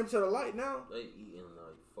done came to the light now. They eating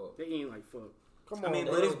like fuck. they ain't like fuck. Come I on, mean,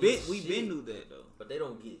 bro. but it's don't been get we shit. been knew that though. But they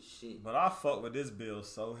don't get shit. But I fuck with this bill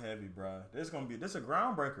so heavy, bro. This a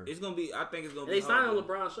groundbreaker. It's gonna be. I think it's gonna They be. signed on hard,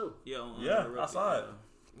 though. LeBron's show. Yeah, on Yeah, Under the I saw it.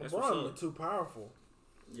 That's what's LeBron up. too powerful.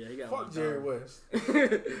 Yeah, he got. Fuck a lot of Jerry power. West.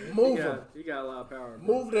 he Move got, him. He got a lot of power.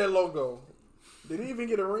 Bro. Move that logo. Did he even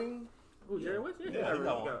get a ring? Who, Jerry West? Yeah, he he got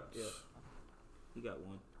got one. Yeah. He got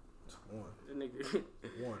one. One. That nigga.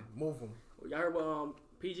 One. Move him. Y'all heard what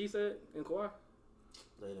PG said in Kawhi?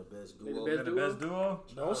 They the best They the duo. best They're the best duo.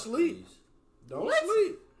 Don't sleep. Don't What?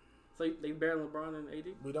 sleep. So they better than LeBron and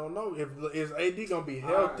AD? We don't know if is AD gonna be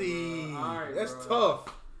healthy. All right, That's bro.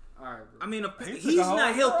 tough. All right, bro. I mean, He took he's a whole not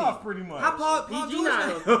year healthy. off, pretty much. How Paul PG George not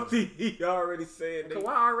not healthy? He already said Kawhi that.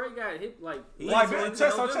 already got hit like. He Like, ain't going to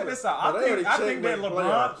check November. this out. But they I already think that checkmate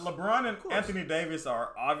playoffs. LeBron and Anthony Davis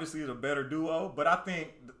are obviously the better duo, but I think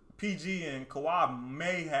PG and Kawhi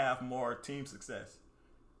may have more team success.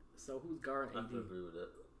 So who's guarding I AD? can agree with that.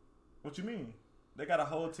 What you mean? They got a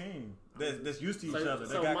whole team that's used to each other.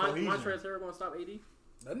 They So got cohesion. Montrezl Harrell gonna stop AD?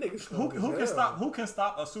 That nigga. Who can stop? Who can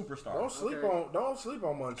stop a superstar? Don't sleep Okay. on. Don't sleep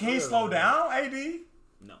on Montrezl. Can he slow down, AD?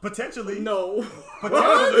 No. Potentially. No.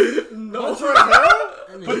 Potentially. No.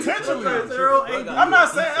 Potentially. AD. I'm not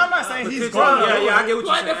saying he's going. Yeah, I get what you're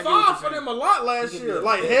Like saying. the five for them a lot last year.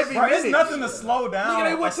 Like heavy Bro, minutes. it's nothing to slow down. Nigga,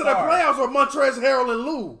 they went a to the star. playoffs with Montrezl Harrell and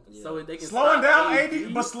Lou. So they can Slowing stop down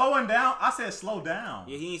AD, but slowing down. I said slow down.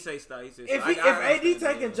 Yeah, he ain't say stop. He said If stop. he, I if AD understand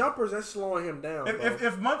taking that. jumpers, that's slowing him down.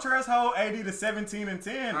 If Montrezl hold AD to 17 and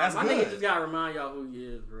 10, that's My nigga just good. gotta remind y'all who he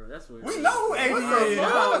is, bro. That's what. We know who AD What the is.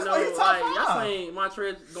 fuck? How the No, fuck he like top y'all 5? saying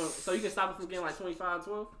Montrezl going, so you can stop him from getting like 25 and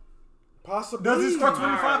 12. Possibly. Does he score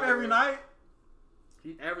 25 Alright, every bro. night?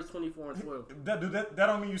 He averaged 24 and 12. That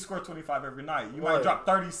don't mean you score 25 every night. You Right. might drop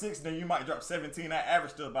 36, then you might drop 17. That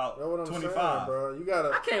average to about That's what I'm 25. saying, bro. You gotta.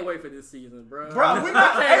 I can't wait for this season, bro. Bro, we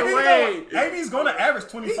not. I can't wait. AD's going to average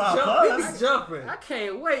 25 plus. He's jumping. I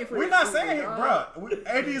can't wait for We're this not season, saying, dog. bro.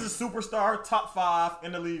 AD is a superstar, top 5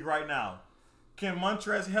 in the league right now. Can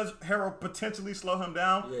Montrezl Harrell potentially slow him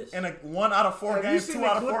down Yes. in a 1 out of 4 Have you games, seen 2 the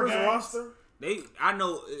out of 4 Clippers games? roster? I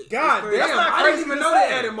know. God it's crazy. damn! not I crazy didn't even to know say.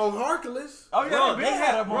 they added Mo Harkless. Oh yeah, Bro, they they had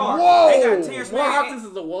had- a bro, more. Whoa! They got Terrence Mo Mann. Hopkins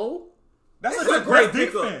is a whoa. That's That's a a great great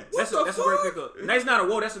pickup. defense. That's a great pickup. That's not a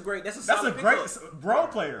whoa. That's a That's a solid great pickup. role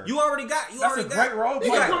player. You already got. That's a great role He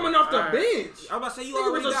player. coming off the Alright. bench. I'm about to say you Nigga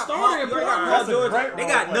already was a got starter Paul. in You already got Portland. Paul That's a George. great They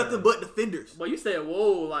role got player. nothing but defenders. But you said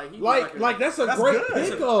whoa, like he was Like that's a That's great good.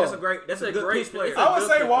 pickup. That's a great. That's a good great pitch player. pick. I would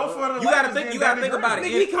say Good whoa pick. for the You gotta Lakers think- getting you gotta Danny think about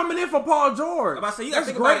Green. it. Nigga, he coming in for Paul George. I'm about to say you That's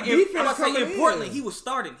gotta think about great it. defense I'm about to say coming in Portland, in. he was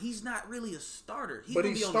starting. He's not really a starter. He's But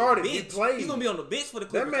gonna he be on started. the He bench. played. He's gonna be on the bench for the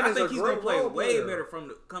Clippers. man I is think a he's gonna great play role way player. better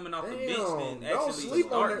from coming off the Damn, bench than don't actually sleep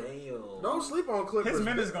on starting. Damn. Don't sleep on Clippers. His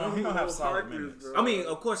minutes gonna he gonna have solid Harkless, minutes. bro. I mean,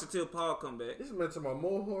 of course, until Paul come back. This meant to my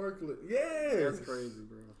Mo Harkless. Yes. That's crazy,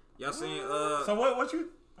 bro. Y'all saying? So what you?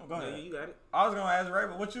 Oh, go no, ahead. you got it. I was gonna ask Ray,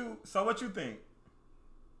 but what you think?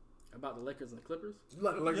 About the Lakers and the Clippers?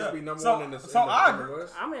 Let the Lakers Yeah. be number So- one in the so I in the agree.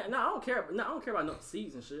 West. I mean, no, I don't care. No, I don't care about no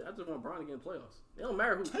season shit. I just want Bron to get in the playoffs. It don't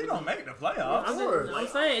matter who. He gonna make the playoffs. I'm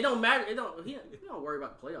saying it don't matter. It don't. He don't worry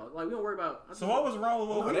about the playoffs. Like we don't worry about. So what was wrong with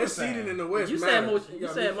what No, we they're were seated in saying? the West. You said matters. you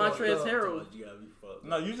got said me fucked Montrezl up. Harrell. You gotta be fucked.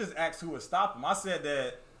 No, you just asked who would stop him. I said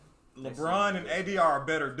that LeBron and AD are a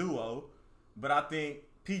better duo, but I think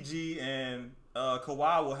PG and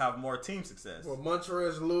Kawhi will have more team success. Well,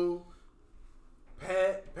 Montrezl, Lou,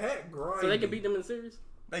 Pat grind. So they can beat them in the series.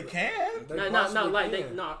 They can. They No, possibly like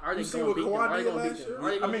can. are they You see going what to beat them? Kawhi Are they did going to last beat year? them? Are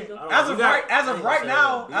they I going to mean, beat them? as of right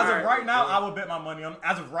now, Alright. I would bet my money on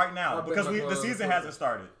as of right now I bet because my the money on season Clippers. hasn't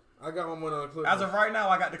started. I got my money on the Clippers. As of right now,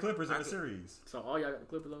 I got the Clippers in the series. So all y'all got the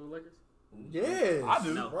Clippers over the Lakers? yes, I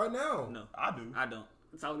do. No. right now. No, I do. I don't.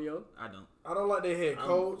 Antonio? I don't. I don't like their head I'm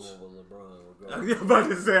coach. going with LeBron I'm regardless. about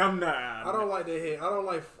to say I'm not. I don't like their head. I don't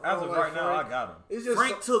like. I As don't of like right now, I Frank. got him. It's just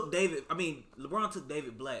Frank took David. I mean, LeBron took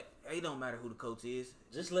David Black. It don't matter who the coach is.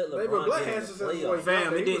 Just let David LeBron Black get in has the to say playoffs. what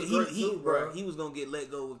Fam, He and then was he great too, bro. he was gonna get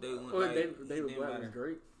let go if they went. Well, like, David it didn't Black matter. was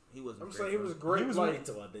great. He wasn't. I'm great, saying he bro. was great. He was like,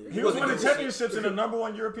 David. He was wasn't winning good. championships in the number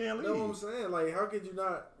one European you know what I'm league. saying? Like, how could you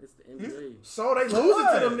not? It's the NBA. So they lose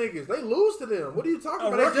it to them niggas. They lose to them. What are you talking A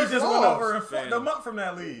about? rookie They just just went lost. over and fucked Fam. them up from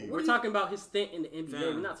that league. We're talking about his stint in the NBA. Fam.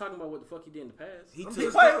 We're not talking about what the fuck he did in the past. He I'm He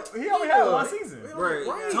took. played. He only had Yeah. one season. Yeah. Bro,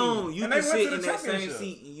 Right. Tone, you And can they went sit to the in that same championship.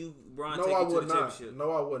 seat and you, Bron, No, take I you to would the not. championship.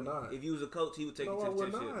 No, I would not. If you was a coach, he would take No, you I to the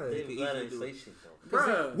would championship. not. He David could Black easily ain't do say it. shit though.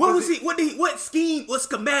 Bruh. What was he? What scheme? What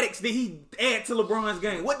schematics did he add to LeBron's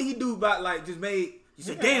game? What did he do about like just made? You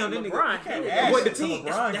said, damn, that nigga. LeBron, can't he add What the shit to team?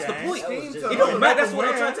 LeBron That's the game. point. That was Scheme just- to It don't matter. That's help what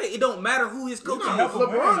I'm him trying to tell you. It don't matter who his coach can is. help him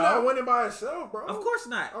LeBron win, not though. winning by himself, bro. Of course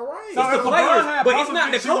not. All right. So It's if the LeBron players, had but it's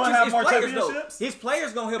not the Popovich, you wouldn't coaches. have It's more players though. championships? His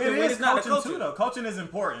players gonna help It him win. is It's not the coaching too, coaches. though. Coaching is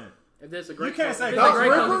important. If there's a great You can't coach, say if Doc there's a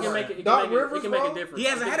great coach, Rivers. it can make it. Doc It can Rivers, make a bro. difference. He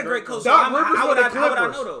hasn't had a great coach. Doc So Rivers how was would the I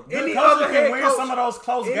Clippers. know though? Good Any coaches other can head win coach- some of those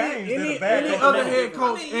close games. than a bad Any coach other can win. head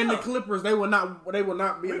coach I mean, in the yeah. Clippers, they would not be in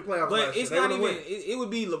the playoffs. But last it's year. They not would've even. went. It would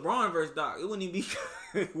be LeBron versus Doc. It wouldn't even be.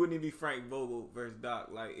 It wouldn't even be Frank Vogel versus Doc.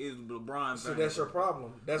 Like it's LeBron. So that's your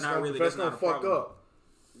problem. That's Not gonna really, that's that's gonna not a fuck problem. up.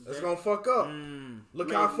 That's gonna fuck up.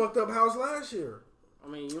 Look how fucked up House last year. I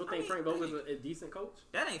mean, you don't think Frank Vogel's a decent coach?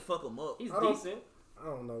 That ain't fuck him up. He's I don't- decent. I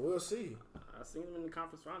don't know. We'll see. I seen him in the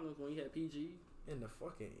conference finals when he had PG. In the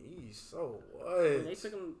fucking East, so And they what?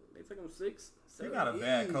 took him 6. He's 7. not a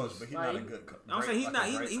bad coach, but he's not a Like, good coach. I'm saying he's not.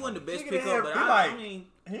 He wasn't the best Nigga, they pickup, have- but he I like- mean,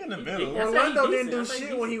 He in the He- middle. that's- Orlando he didn't decent. do I think shit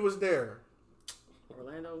he's when he was there.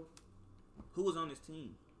 Orlando. who was on his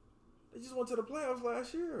team? They just went to the playoffs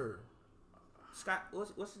last year. Scott,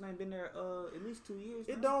 what's his name? Been there at least 2 years.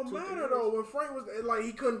 It now? don't 2 or 3 matter years? though. When Frank was like,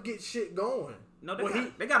 he couldn't get shit going. No, they When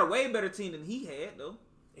got, they got a way better team than he had though.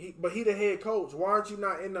 but he the head coach. Why aren't you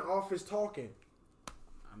not in the office talking?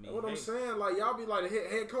 I mean, What I'm saying, like y'all be like, the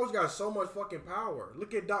head coach got so much fucking power.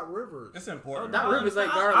 Look at Doc Rivers. It's important. Doc Rivers like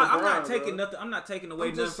guard I'm not LeBron, taking bro. nothing. I'm not taking away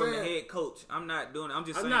I'm nothing just from the saying. head coach. I'm not doing it. I'm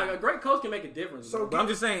just I'm saying. not a great coach can make a difference. So bro. I'm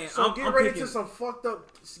just saying. So I'm get ready picking, to some fucked up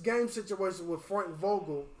game situation with Frank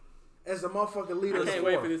Vogel as the motherfucking leader. I of the can't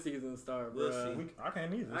wait fourth. for this season to start, bro. We'll see. I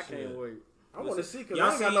can't either. I can't wait. I want to see because Y'all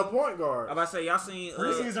I ain't got seen- no point guard. I'm about to say y'all seen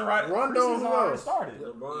Preseason right? Rondo, Preseason who already else? started.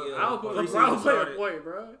 LeBron. Yeah. I would put Preseason LeBron play started. a point,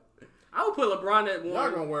 bro. I would put LeBron at one.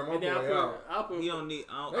 Y'all gonna wear my and then boy out. I'll put He don't need.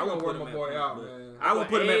 They I gonna won't wear put him my at boy point, out, but man. I would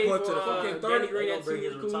put him at point to the fucking Danny 30. Green They at gonna bring 2,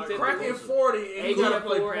 his Kuz at retirement. Cracking 3. 40 and AD gonna at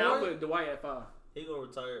play 4, and I'll point. put Dwight at 5. He gonna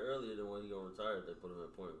retire earlier than when he gonna retire if they put him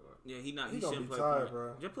at point guard. Yeah, he not. He He gonna shouldn't be play tired, point.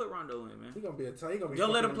 bro. Just put Rondo in, man. He gonna be a he gonna be.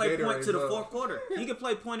 Don't let him play fucking point to the Gatorades fourth up. quarter. He can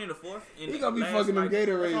play point in the fourth. He gonna be last, fucking them like,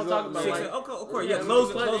 Gatorades That's what I'm up. talking man. about, Six, like- of course, Yeah, yeah,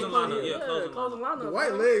 closing closing lineup. Yeah, Closing closing lineup. lineup. The white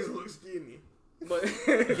bro. legs look skinny. But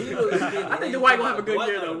He looks skinny. I think Dwight gonna have a good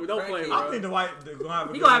year though. Don't play him, I bro. think Dwight gonna have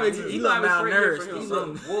a He good gonna have year, a too. he look gonna have a straight year for malnourished him. or bro.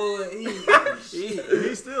 something. Boy,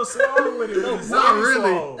 He's still slow with it. He's Not so really.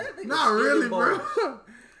 slow. Not skinny really, bro. bones.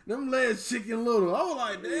 Them legs chicken little. I was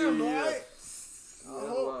like, damn, Dwight.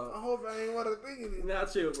 wow. I hope I ain't what I think it is. Nah,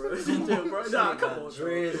 chill, bro. Chill, bro. Nah, come on, bro.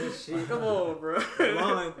 dreads and shit. Come on, bro.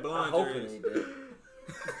 Blonde I hope it dreads. ain't that.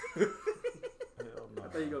 Hell no. I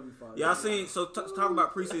think you gonna be fine. Y'all seen? So talk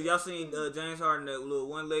about preseason. Y'all seen James Harden, that little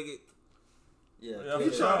one-legged? Yeah, Yeah, He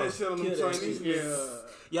for tried sure. that shit on them Kill that Chinese shit. niggas. Yeah.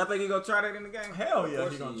 Y'all think he gonna try that in the game? Hell yeah,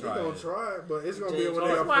 course he gonna he He try gonna it. try it, but it's gonna James be when they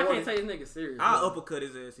That's are why I 40. can't take this nigga serious. I'll uppercut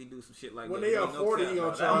his ass. He do some shit like When that. they Ain't are no 40, cap. he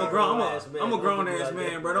gonna That try I'm a it. grown, ass man. I'm a grown Don't be ass like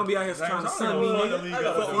man, that. bro. Don't be out here James trying to Harden sun me, gonna nigga. leave I out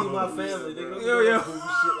gotta the feed my league. family. They gonna Yeah, yeah. do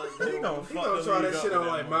shit like that. He gonna He fuck gonna the try league that up shit with on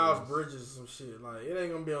that like Miles motherfucker. Bridges or some shit. Like it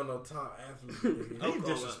ain't gonna be on no top athlete. nigga. He's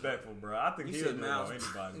disrespectful, bro. I think You he'll said do it on Miles.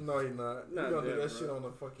 anybody. No, he not. He Not gonna do that, that bro. shit on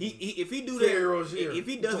the fucking. If he do Terry that, Rozier. if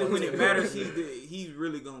he does it when it matters, he's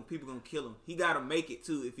really gonna people gonna kill him. He gotta make it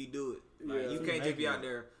too if he do it. Like, Yeah. you If he can't just make be it, out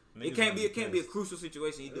there. niggas It can't be. gonna It can't be a pissed. crucial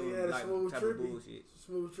situation. He doing Yeah, the like smooth type of trippy. bullshit.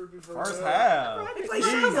 Smooth trippy for First the half. He play Come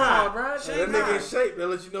Shanghai. on, bro. And that nigga in shape. They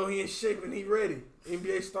let you know he in shape and he ready.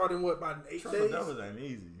 NBA starting what about 8 Triple days? doubles ain't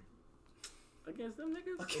easy. Against them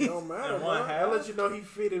niggas? It don't matter, And bro. one They half? let you know he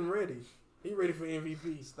fit and ready. He ready for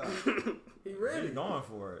MVP. Stop. He ready. He going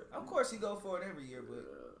for it. Of course, he go for it every year, but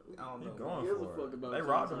I don't He know. going Gives a for fuck it. about They James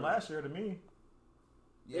robbed him Harden. last year to me.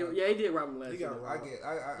 Yeah, he did rob him last He year. got robbed.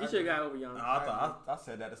 He should have got over Giannis. I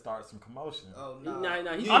said that to start some commotion. Oh Nah, no.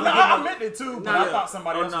 nah, he You I, should mean, didn't I meant it too, but Nah. I thought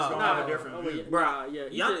somebody Oh, else was no. gonna have a different view. Yeah,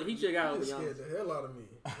 he Y'all- he should got You over just scared Giannis. the hell out of me.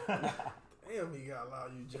 Damn, he got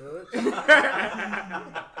loud, you judge.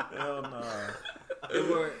 Hell no. It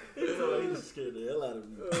were- He told me he just scared the hell out of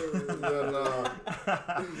me. Yeah, nah.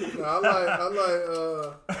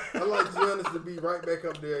 I like Giannis to be right back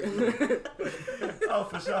up there again. Oh,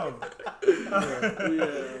 for sure.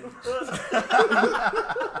 Yeah.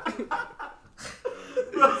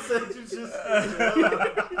 Bro said you just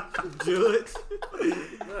Judge.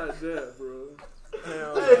 Not that, bro.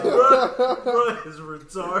 Hell Hey, no. bro is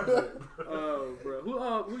retarded. Oh, bro.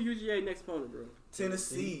 Who UGA next opponent, bro?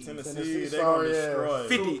 Tennessee. Tennessee, they sorry gonna ass. destroy.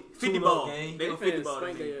 50 Two-0 ball. game. They gonna 50 ball.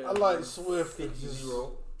 spank today. their I ass. like Swift to just.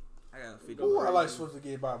 50-0. I got 50 Ooh, ball. I like Swift to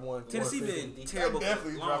get about one. Tennessee 150. been terrible They for a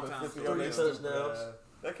definitely long dropping time. 50 on Three their touchdowns. stupid ass.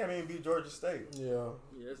 They can't even beat Georgia State. Yeah.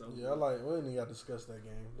 Yeah, it's over. Yeah, I like. We ain't even got to discuss that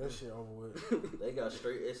game. That shit over with. They got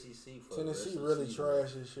straight SEC for the rest Tennessee of the really season.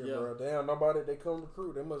 trash this shit, Yeah. bro. Damn, nobody they come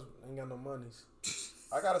recruit. They must ain't got no monies.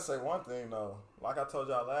 I gotta say one thing though. Like I told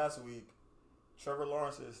y'all last week, Trevor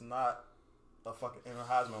Lawrence is not a fucking in a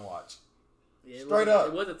Heisman watch. Yeah, Straight up.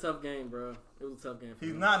 It was a tough game, bro. It was a tough game. For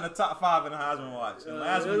He's him. not in the top 5 in the Heisman watch. And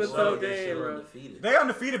last it week, was a showed tough it. game, Still bro. undefeated. They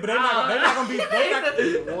undefeated, but they're not gonna be. They not,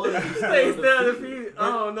 They won, he's Stay still undefeated. I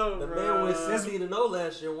don't know, The bro. man went 16-0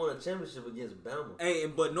 last year and won a championship against Bama. Hey,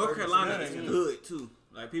 but North Carolina is Yeah. good too.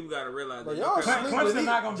 Like people gotta realize But that. y'all North Carolina- sleep. Clemson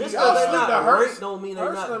not gonna be. Just Y'all because sleep they're the not Hurts- ranked don't mean they're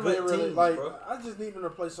Hurts not them good ain't really teams, like. bro. I just need them to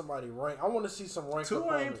play somebody ranked. I want to see some ranked. Tua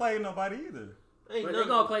ain't opponents. played nobody either. Ain't But none they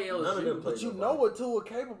gonna of- play None of LSU. them play But you nobody. know what Tua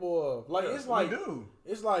capable of. Like it's We like do.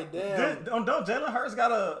 it's like damn. Don't Jalen Hurts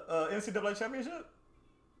got a NCAA championship?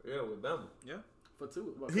 Yeah, with Bama. For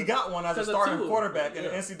two. He got one as a 'Cause of starting Tua. quarterback in the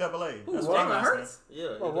Yeah. NCAA. Who? That's what I'm Jalen asking. Hurts? Yeah.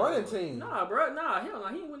 he A got running one. team. Nah, bro. Nah, hell no.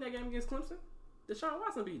 He didn't win that game against Clemson. Deshaun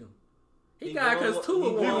Watson beat him. He He got won because one- Tua he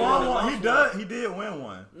He won. won one. lost He does. He did win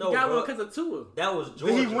one. No, He got bro. one because of Tua. That was Georgia.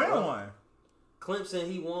 Did he win bro. one?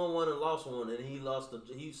 Clemson, he won one and lost one, and he lost.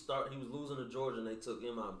 He was losing to Georgia, and they took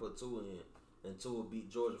him out and put Tua in, and Tua beat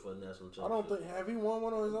Georgia for the national championship. I don't think have he won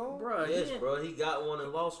one on his own. Bro, Yes, bro, he got one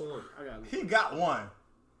and lost one. I got He got one.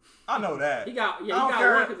 I know that. He got I he don't got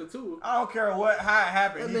care. one because of Tua. I don't care how it That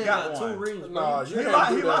happened. He man got got one. 2 rings, bro. Nah, He, you can't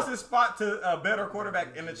do he that. lost his spot to a better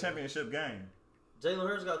quarterback in the championship game. Jalen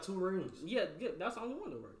Hurts got 2 rings. Yeah, that's the only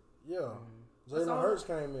one though, right? Yeah. That's Jalen all. Hurts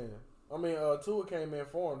came in. I mean, Tua came in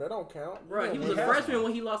for him. That don't count. Bro, he was a freshman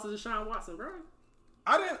when he lost to Deshaun Watson, bro.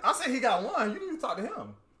 I said he got 1. You didn't even talk to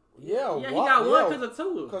him. Yeah, Yeah, he got one because of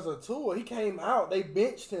Tua. Because of Tua. He came out. They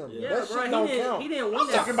benched him. Yeah, That bro, shit don't count. he didn't win I'm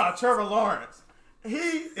that. talking about Trevor Lawrence. He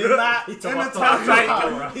is not in the top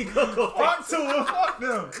 5. He gonna go Fuck Tua. Fuck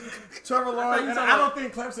them. Trevor Lawrence. you And talking I don't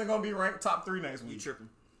think Clemson gonna be ranked top 3 next You week. tripping?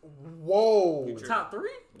 Whoa. Top 3?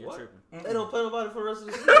 You What? tripping? They don't play nobody for the rest of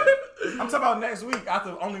the season. I'm talking about next week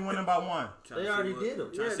after only winning by 1. They already did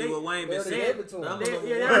them. Trying to see they- what Wayne They been already saying. gave it to him.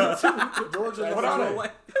 Bama Georgia What number are two.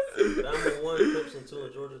 they? Bama 1, Clemson 2,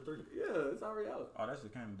 and Georgia 3. Yeah, it's already out. Oh, that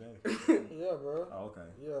shit came today. Yeah, bro. Oh, okay.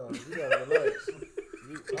 Yeah, you gotta relax.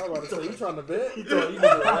 I was about to say, you trying to bet? He thought you need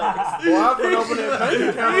to relax. Boy, I'm finna open that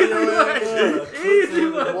bank account in your ass. Easy,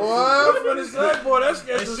 Boy, I'm finna say, boy, that's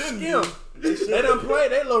They a shouldn't skim. They done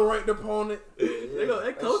played they little ranked opponent.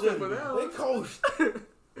 They coasting for that. They coached.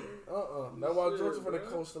 That's why Georgia finna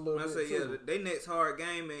coast a little I bit say, too. yeah, they next hard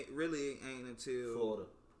game ain't until Florida.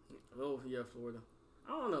 Oh, yeah, Florida.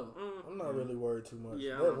 I don't know. I'm not really worried too much.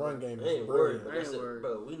 Yeah, That I'm run game I is ain't worried. brilliant. But I ain't that's it, worried.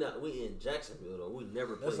 bro. We in Jacksonville though. We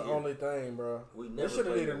never play That's the here. only thing, bro. We They never should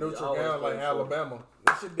have play did a here. We neutral always ground play like in Florida. Alabama.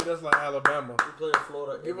 They should did us like Alabama. We play in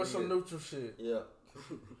Florida. Give every us some year. neutral shit. Yeah,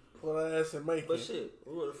 Put our ass in Macon. but shit,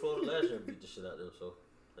 we went to Florida last year and beat the shit out of them. So,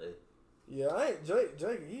 hey, Yeah, I ain't Jake.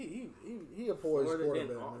 He a poised Florida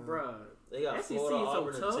quarterback, and, man. they got SEC Florida, is so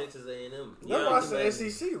Auburn, tough. and Texas A&M. That's why I say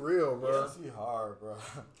SEC real, bro. See hard, bro.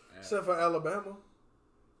 Except for Alabama.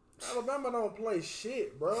 Alabama don't play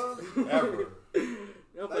shit, bro. Ever.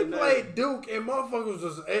 They played Duke and motherfuckers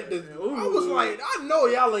was at the. I was like, I know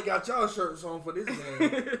y'all ain't got y'all shirts on for this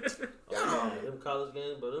game. Oh, them college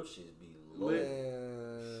games, but them shits be low.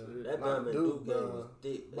 Man, That not Bama Duke, Duke game bro. was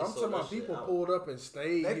dick. They I'm sold talking that about shit people out. pulled up and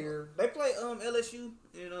stayed here. They play LSU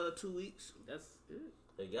in 2 weeks. That's it.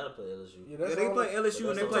 They gotta play LSU. Yeah, Yeah, that's they all play it- LSU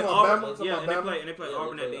and they That's play all Auburn. Alabama? Yeah, Alabama? and they play Yeah,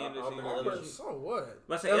 Auburn they at the play end of the Auburn season. at Auburn, LSU. so what?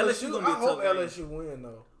 But I say LSU, LSU gonna be I a hope tough game. LSU win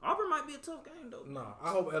though. Auburn might be a tough game though. Nah, I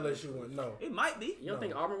hope LSU win. No, It might be. You don't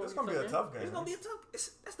think Auburn will It's gonna be a tough game. It's gonna be a tough.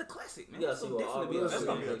 That's the classic, man. You gotta It's see gonna what definitely Auburn be a That's tough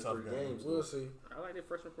gonna be game. a tough game. we'll see. I like their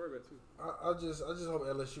freshman quarterback too. I just hope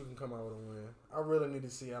LSU can come out with a win. I really need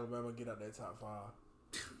to see Alabama get out that top 5.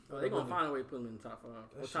 Oh, they gonna find a way to put them in the top 5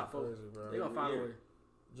 That or shit top 4. crazy, bro. They gonna find a way.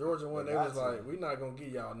 Georgia won. They was like, we not gonna give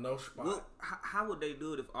y'all no spot. Well, how would they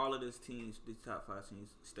do it if all of these teams, these top 5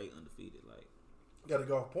 teams, stay undefeated? Like Got to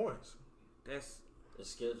go off points. that's The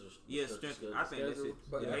schedules. yeah. the Strength. schedule. I think that's it.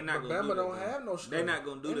 But, They but not gonna Bama do don't that, have no strength. They're not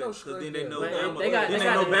gonna do Ain't that no because strength then they there. know But Bama. they got then the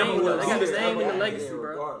they know name, Bama though. will They got the lose. name and the Yeah, legacy, bro.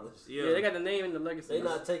 regardless. Yeah. Yeah, they got the name and the legacy. They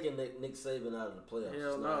not taking Nick Saban out of the playoffs. Hell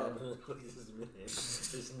It's no. not happening.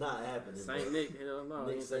 It's not happening. Saint bro. Nick, hell no.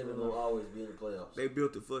 Nick Ain't taking Saban no- will always be in the playoffs. They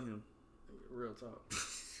built it for him. Real talk.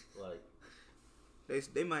 Like,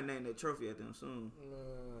 They might name that trophy after him soon.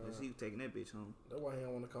 Man, Cause he taking that bitch home. that's why he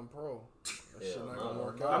don't want to come pro. That Hell shit not no. gonna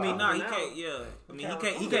work No. out. I mean, nah, he now- can't. Yeah, I mean,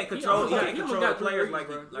 he He can't control. He can't almost control got the Drew players Brees, like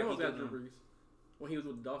bro. he He almost got do. Drew Brees when he was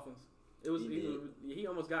with the Dolphins. It was He he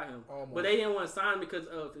almost got him, Almost. but they didn't want to sign him because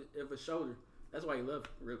of his shoulder. That's why he left.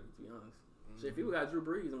 Really, to be honest. Shit, if he would got Drew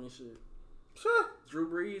Brees, I mean, shit. Sure. Drew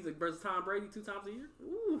Brees versus Tom Brady 2 times a year.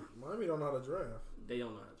 Ooh, Miami don't know how to draft. they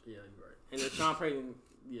don't know. Yeah, you're right. And then Sean Payton,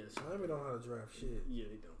 yes, Miami don't know how to draft shit. yeah,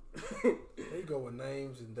 they don't. They go with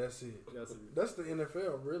names and that's it. That's it. That's the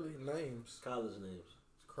NFL, really. Names. college names.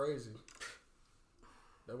 It's crazy.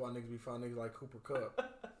 That's why niggas be finding niggas like Cooper Kupp.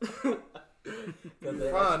 You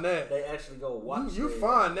They find that. They actually go watch. You their-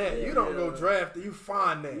 find that. Yeah, You don't yeah. go draft it. You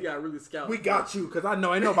find that. You got really scout. We got you, because I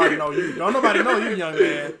know ain't nobody know you. Don't nobody know you, young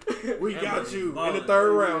man. We That got boy you in the ballin'.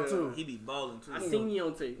 3rd round, Yeah. too. He be balling too. I seen you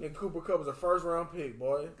on tape. And Cooper Kupp was a 1st round pick,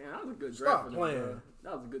 boy. Damn, that was a good Stop draft. for them, playing. bro.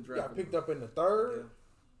 That was a good He draft. got picked up in the 3rd.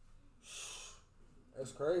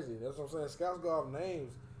 That's crazy. That's what I'm saying. Scouts go off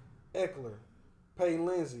names. Eckler, Peyton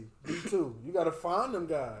Lindsey, D2. You got to find them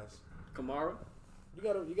guys. Kamara.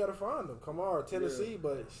 You gotta find them. Kamara, Tennessee,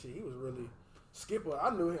 but shit, he was really Skipper. I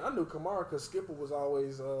knew Kamara because Skipper was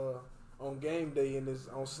always on game day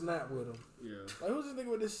on snap with him. Yeah. Like who's this nigga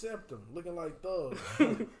with this septum looking like Thug?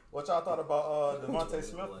 What y'all thought about Devontae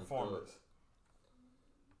Smith Like performance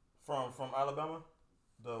from Alabama?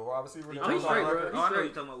 The wide receiver. Oh, he's straight, bro. Oh, I know straight.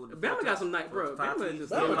 you're talking about with the Bama got some night, bro. 5 Bama teams.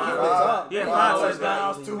 just Bama yeah, got- Yeah, 5 5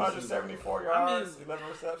 touchdowns, touchdowns. 274 yards, 11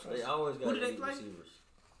 receptions. They always got Who did they elite play? receivers.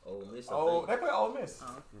 Ole Miss, I Oh, think. they play Ole Miss.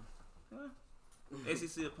 Oh, okay.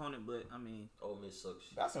 SEC opponent, but I mean, Ole Miss sucks.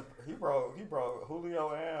 That's he broke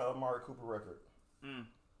Julio and Amari Cooper record.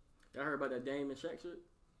 Y'all heard about that Dame and Shaq shit?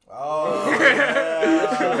 Oh,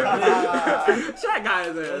 yeah. Shaq got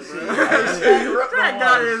his ass, bro. Shaq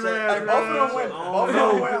got his ass, Hey, bro. both of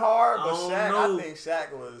them went hard, but Oh, Shaq, no. I think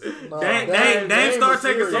Shaq was. Dame started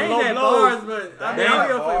taking some Dame low had blows. bars, but I Dame mean, I had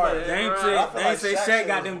don't play by bars. that. Dame bro. I feel like say Shaq Shaq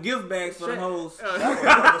got should- them gift bags for them hoes. Shaq was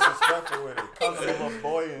real disrespectful with it. Come to the little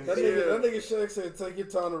boy and That shit. nigga Shaq said, "Take your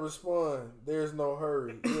time to respond. There's no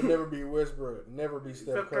hurry. You'll never be Westbrook. Never be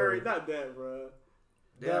Steph Curry." Not that, bro.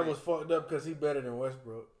 That was fucked up because he better than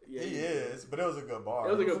Westbrook. Yeah, He is, but it was a good bar.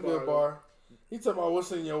 It was a It was good a good bar. He talking about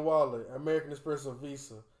what's in your wallet. American Express or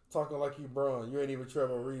Visa. Talking like you Braun. You ain't even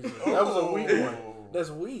Trevor Ariza. That was a weak one. That's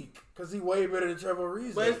weak because he way better than Trevor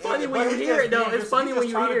Ariza. But it's funny when But you he hear just it, though. being It's funny when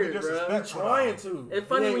you trying to hear be it, bro. disrespectful. trying to. It's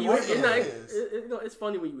funny He when ain't you with hear it. it. It's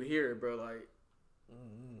funny when you hear it, bro. Like,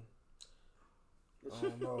 I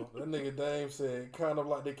don't know. That nigga Dame said, kind of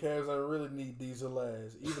like the Cavs don't really need Diesel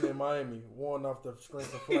ass. Even in Miami, worn off the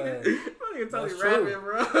strength of flag. that nigga totally That's true. rapping,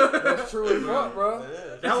 bro. That's true as fuck, bro.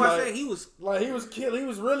 That's why I like- said he was. Like he was killing. He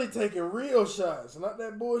was really taking real shots, not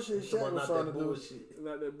that bullshit Shaq was Not trying that to do. bullshit.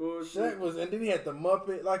 Not that bullshit. Shaq was, and then he had the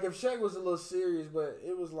Muppet. Like if Shaq was a little serious, but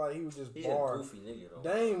it was like he was just He a barred. goofy nigga though.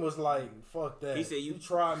 Dame was like, "Fuck that." He said, "You "You-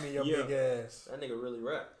 tried me, your Yeah. big ass." That nigga really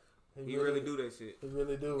rap. He really do that shit. He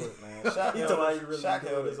really do it, man. Shaq He held, talking about he really Shaq do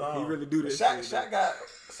held it. his own. He really do that Shaq, shit, Shaq got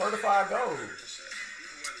certified gold.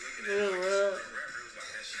 Yeah, bro.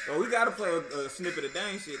 Oh, we gotta play a snippet of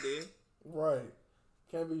Dame shit there. Right?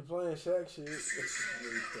 Can't be playing Shaq shit.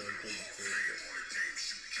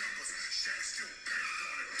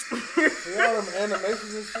 See all them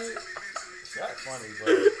animations and shit. Shaq funny, bro.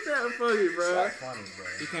 That funny, bro. Shaq funny, bro.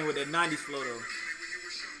 He came with that 90s flow though.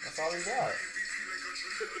 That's all he got.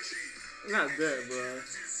 Not that, bro.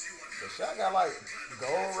 But Shaq got like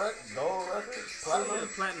gold records, platinum.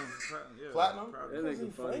 Platinum. Platinum? That Cause he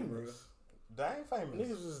nigga funny, bro. famous. Dang famous.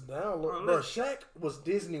 Niggas was down, Bro, bro. Shaq was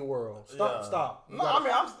Disney World. Stop, Yeah. stop. You No, gotta- I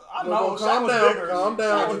mean I No, know no, Shaq calm was down, bigger. calm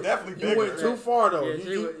down. Shaq was definitely You bigger. went too far though.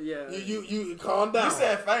 Yeah, You calm down. You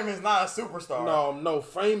said famous, not a superstar. No,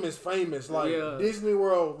 famous. Like Yeah. Disney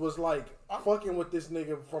World was like fucking with this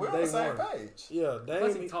nigga from we're on day the same one. page. Yeah,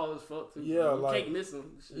 Plus he Dame. tall as fuck too. Yeah, bro. You like- can't miss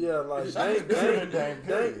him. Shit. Yeah, like Shaq is bigger than Dame,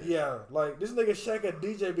 period. yeah, like this nigga Shaq a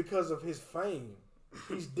DJ because of his fame.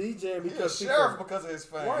 He's DJing He's a because sheriff people, because of his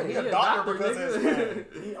fame. Right. He's He a a doctor doctor, because of his nigga.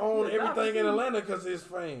 fame. he owned He a everything in doctor. Atlanta because of his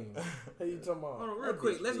fame. How you talking about? Hold on, real That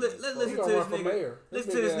quick. bitch Let's big as fuck. listen He to gonna this run for nigga. mayor.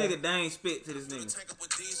 Listen to this nigga Dame spit to this nigga. Tank up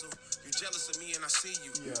with diesel. You jealous of me and I see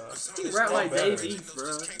you. Yeah. He rap like better. Dave East, bro.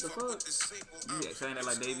 The fuck? You saying that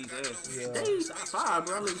like Davies ass. Yeah. Dave East outside,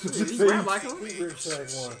 bro. I mean, shit, he See, rap like him. he Rip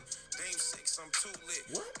Shaq one. Dame 6, I'm too lit.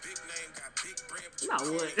 What? Big name got big bread. Not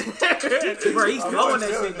what? Bro, he's flowing that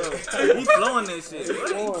shit though. He's flowing that shit. What?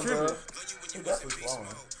 He Flowing, tripping. bro. He definitely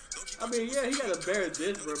flowing. I mean, yeah, he got a better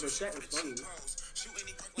diss, bro, but Shaq was funny.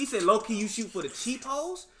 He said low key you shoot for the cheap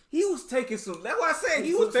hoes. He was taking some. That's why I said he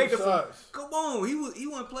He was took some taking some. shots. Come on, he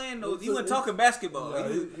wasn't playing those. He took- wasn't talking basketball. Yeah,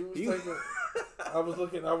 He he was taking.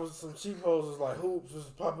 I was some cheap hoes was like hoops was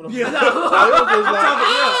popping up. Yeah.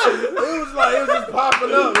 Like, it was just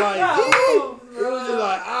popping up like it was just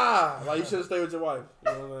like like you should have stayed with your wife.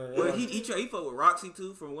 You know what I mean? Well, he fought with Roxy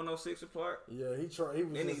too from 106 apart. Yeah, he tried. He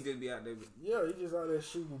was That nigga just, just be out there yeah, he just out there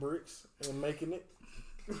shooting bricks and making it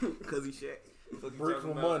because he Shaq. Fuck you bricks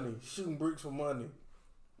talking for about? money, shooting bricks for money.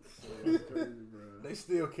 Crazy, bro. They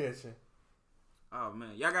still catching. Oh man,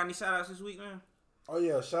 y'all got any shout outs this week, man? Oh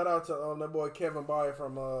yeah, shout out to that boy Kevin Byer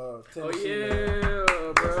from Oh Tennessee.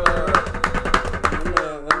 yeah, bro.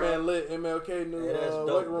 That man lit MLK new Yeah, that's dope,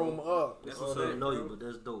 weight room up. That's I what's don't even up. know you, but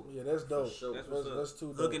that's dope. Yeah, that's dope. For sure. That's what's up. That's too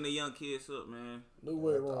dope. Hooking the young kids up, man. New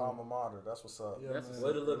weight At the alma room. mater. That's what's up. Yeah, That's man.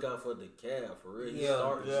 Way to look out for the calf, for real. He Yeah,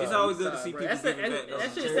 started. yeah. It's always good to see Bro, people that's giving back. that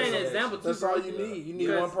though. shit setting an example too. That's bro. all you need. You need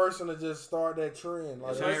Because- one person to just start that trend.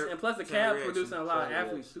 Like Chain- that's- And plus, the Chain Cavs reaction. producing a lot of Chain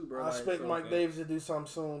athletes too, bro. I like, expect so- Mike Davis to do something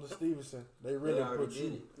soon to Stevenson. They really They already put did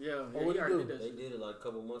you. it. Yeah, what he do you already do? did that They shit. did it like a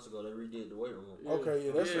couple months ago. They redid the weight room. Yeah. Okay,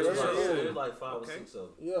 yeah, that's Yeah, that's yeah, cool. yeah. There's like 5 or Okay. 6 of them.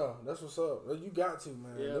 Yeah, that's what's up. You got to,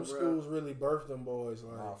 man. Yeah, them bro. schools really birthed them boys.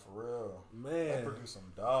 Like, Nah, for real. They man, produce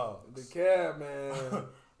some dogs. the Cab man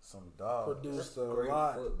Some dogs. produced a Great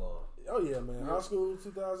lot. football. Oh yeah, man. High school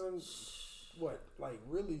 2000, what, like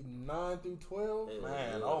really 9 through 12? Hell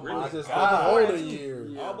Man, yeah. oh Really my just God. the older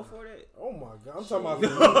years. Yeah. All before that. Oh my god, I'm talking about for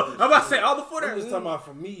me. I'm about to say all before that. I'm just talking about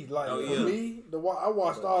for me. Like Oh, for yeah. me, I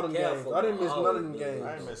watched all them Yeah, games. I didn't miss none of them football. games.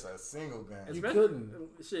 I ain't miss a single game. You Especially- couldn't.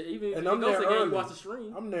 Shit, even if And you I'm go to there the game, early. you watch the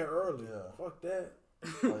stream. I'm there early. Yeah. Fuck that.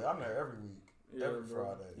 Like, I'm there every week. Yeah, every bro.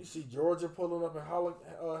 Friday. You see Georgia pulling up in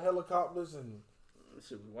helicopters and That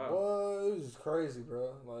shit was wild. what? It was just crazy,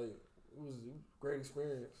 bro. Like it was a great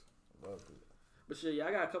experience. Loved it. But shit, yeah,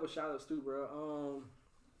 I got a couple shout outs too, bro.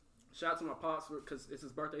 shout out to my pops because it's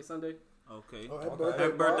his birthday Sunday. Okay. Oh,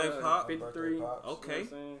 Happy birthday, Pop. 53. Okay. You know what I'm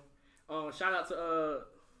saying? Shout out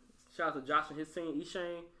to Josh and his team,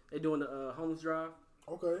 Eshane. They doing the homeless drive.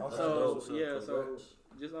 Okay. So so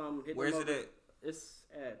just hit Where's them it up. at? It's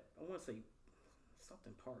at I want to say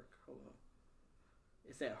something park. Hold on.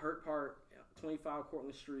 It's at Hurt Park, 25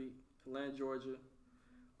 Cortlandt Street, Atlanta, Georgia.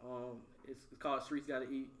 It's called Streets Gotta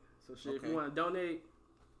Eat. So shit, if you want to donate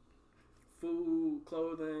food,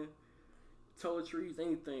 clothing, toiletries,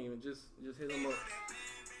 anything, just hit them up.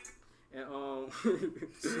 And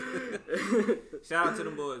Shout out to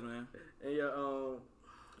them boys, man. And yeah,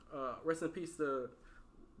 rest in peace to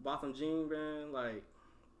Botham Jean, man. Like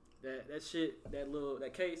that shit,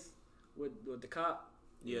 that case with the cop.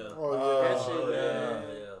 Yeah. Oh, yeah. That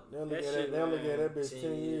shit, man. They only gave that bitch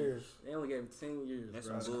 10 years. They only gave him 10 years. That's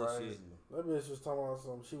bro. some bullshit. That bitch was talking about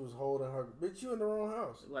something. She was holding her. Bitch, you in the wrong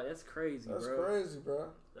house. Like, that's crazy, That's bro. crazy, bro.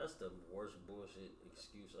 That's the worst bullshit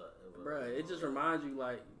excuse I ever. Bro, it just reminds you,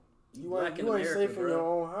 like, You ain't safe in your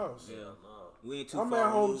own house. Yeah. No. We ain't too I'm far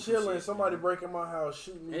at home removed from chilling. shit, Somebody man. breaking my house,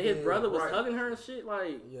 shooting me. and his dead. brother was Right. hugging her and shit.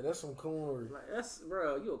 Like, Yeah, that's some coonery. that's,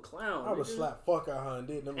 bro, you a clown. I would have nigga. slapped fuck out her and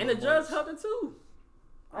did them. And the little judge months. hugged her too.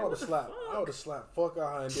 I would have slapped. I would have slapped fuck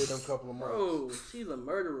out her and did them couple of months. Bro, she's a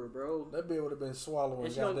murderer, bro. That bitch would have been swallowing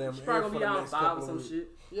And goddamn she air probably for gonna be the out next 5 or couple of some weeks. shit.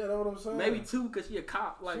 Yeah, that's what I'm saying. Maybe 2 because she a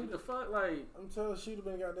cop. Like, the fuck? Like, I'm telling you, she'd have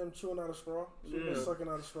been goddamn chewing out a straw. She'd Yeah. been sucking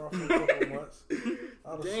out a straw for a couple of months. I'd have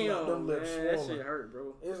slapped damn, them man. lips That swollen. shit hurt,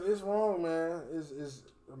 bro. It's wrong, man. It's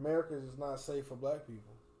America is not safe for black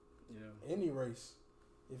people. Yeah. Any race,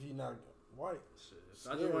 if you're not white. Shit.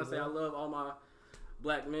 I just want to say I love all my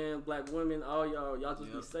black men, black women, all y'all. Y'all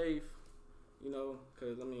just be safe, you know,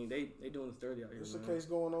 because, I mean, they doing this dirty out here, There's man. a case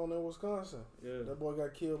going on in Wisconsin. Yeah. That boy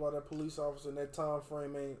got killed by that police officer, and that time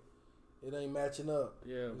frame ain't matching up.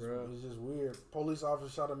 Yeah, bro. It's just weird. Police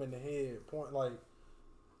officer shot him in the head, point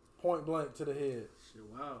blank to the head. Shit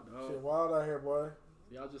wild, dog. Shit wild out here, boy.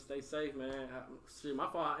 Y'all just stay safe, man. Shit, my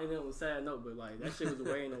fault I ended up with a sad note, but, like, that shit was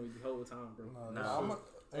weighing on me the whole time, bro. Nah,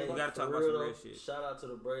 Hey, we gotta talk for about some real, real shit. Shout out to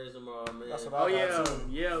the Braves tomorrow, man. That's what Oh, I got yeah. too.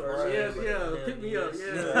 Yeah, Right. yeah. Pick me up. Yeah,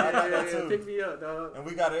 I got that Yeah, too. pick me up, dog. And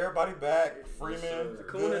we got everybody back. Freeman, sir.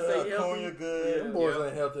 Acuna good. say healthy. Acuna, good. Them boys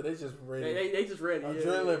ain't healthy. They just ready. They just ready.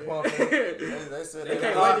 Adrenaline yeah. pumping. They said They they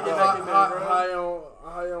can't got wait to get back in there, bro.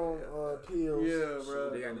 High on pills. Yeah, bro.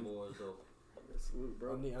 They got the boys though. Salute,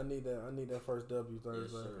 bro. I need that first W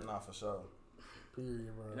Thursday. sir. Nah, for sure.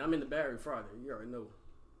 Period, bro. And I'm in the Barry Friday. You already know.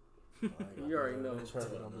 You already know.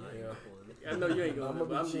 I know you ain't I'm gonna.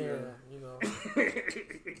 gonna be cheering, here. you know.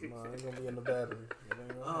 Nah, I ain't gonna be in the battery. It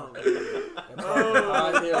ain't gonna happen. Oh, High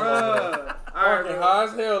as hell. bruh. All right, Parking bro. high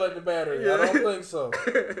as hell at the battery. I don't think so.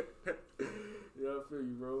 Yeah, I feel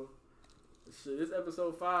you, bro. Shit, this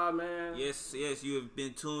episode 5, man. Yes, you have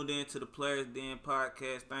been tuned in to the Players Den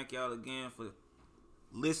podcast. Thank y'all again for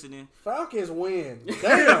listening. Falcons win.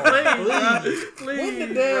 Damn. Please, Win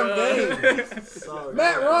the damn bruh. game. Sorry,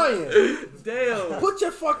 Matt Ryan, Damn. put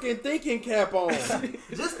your fucking thinking cap on.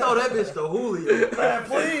 Just throw that bitch to Julio. Man,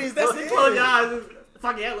 please, that's Close it. your eyes.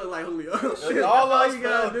 Fucking that look like Julio. Shit, All that's us you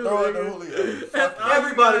gotta do, throw it to nigga. Julio. That's all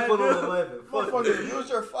Everybody you put gotta on do. 11. Fuck Motherfucker, use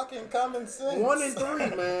your fucking common sense.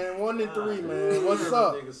 1-3, man. 1-3, man. What's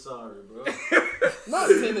up? Nigga, sorry, bro. Not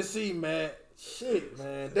Tennessee, Matt. Shit,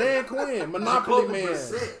 man. Dan Quinn, Monopoly man.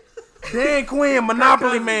 Dan Quinn,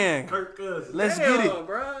 Monopoly man. Kirk Cousins. Let's Damn, get it.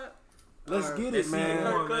 bruh. Let's Alright. get it, Let's see man.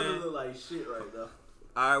 more. Kirk Cousins man. look like shit right now.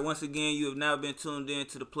 All right, once again, you have now been tuned in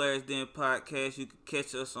to the Players Den podcast. You can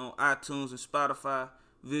catch us on iTunes and Spotify.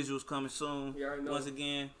 Visuals coming soon. You already know. Once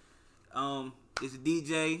again, it's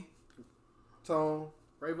DJ. Tone.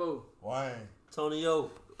 Ravo. Wayne. Tony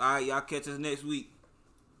O. All right, y'all catch us next week.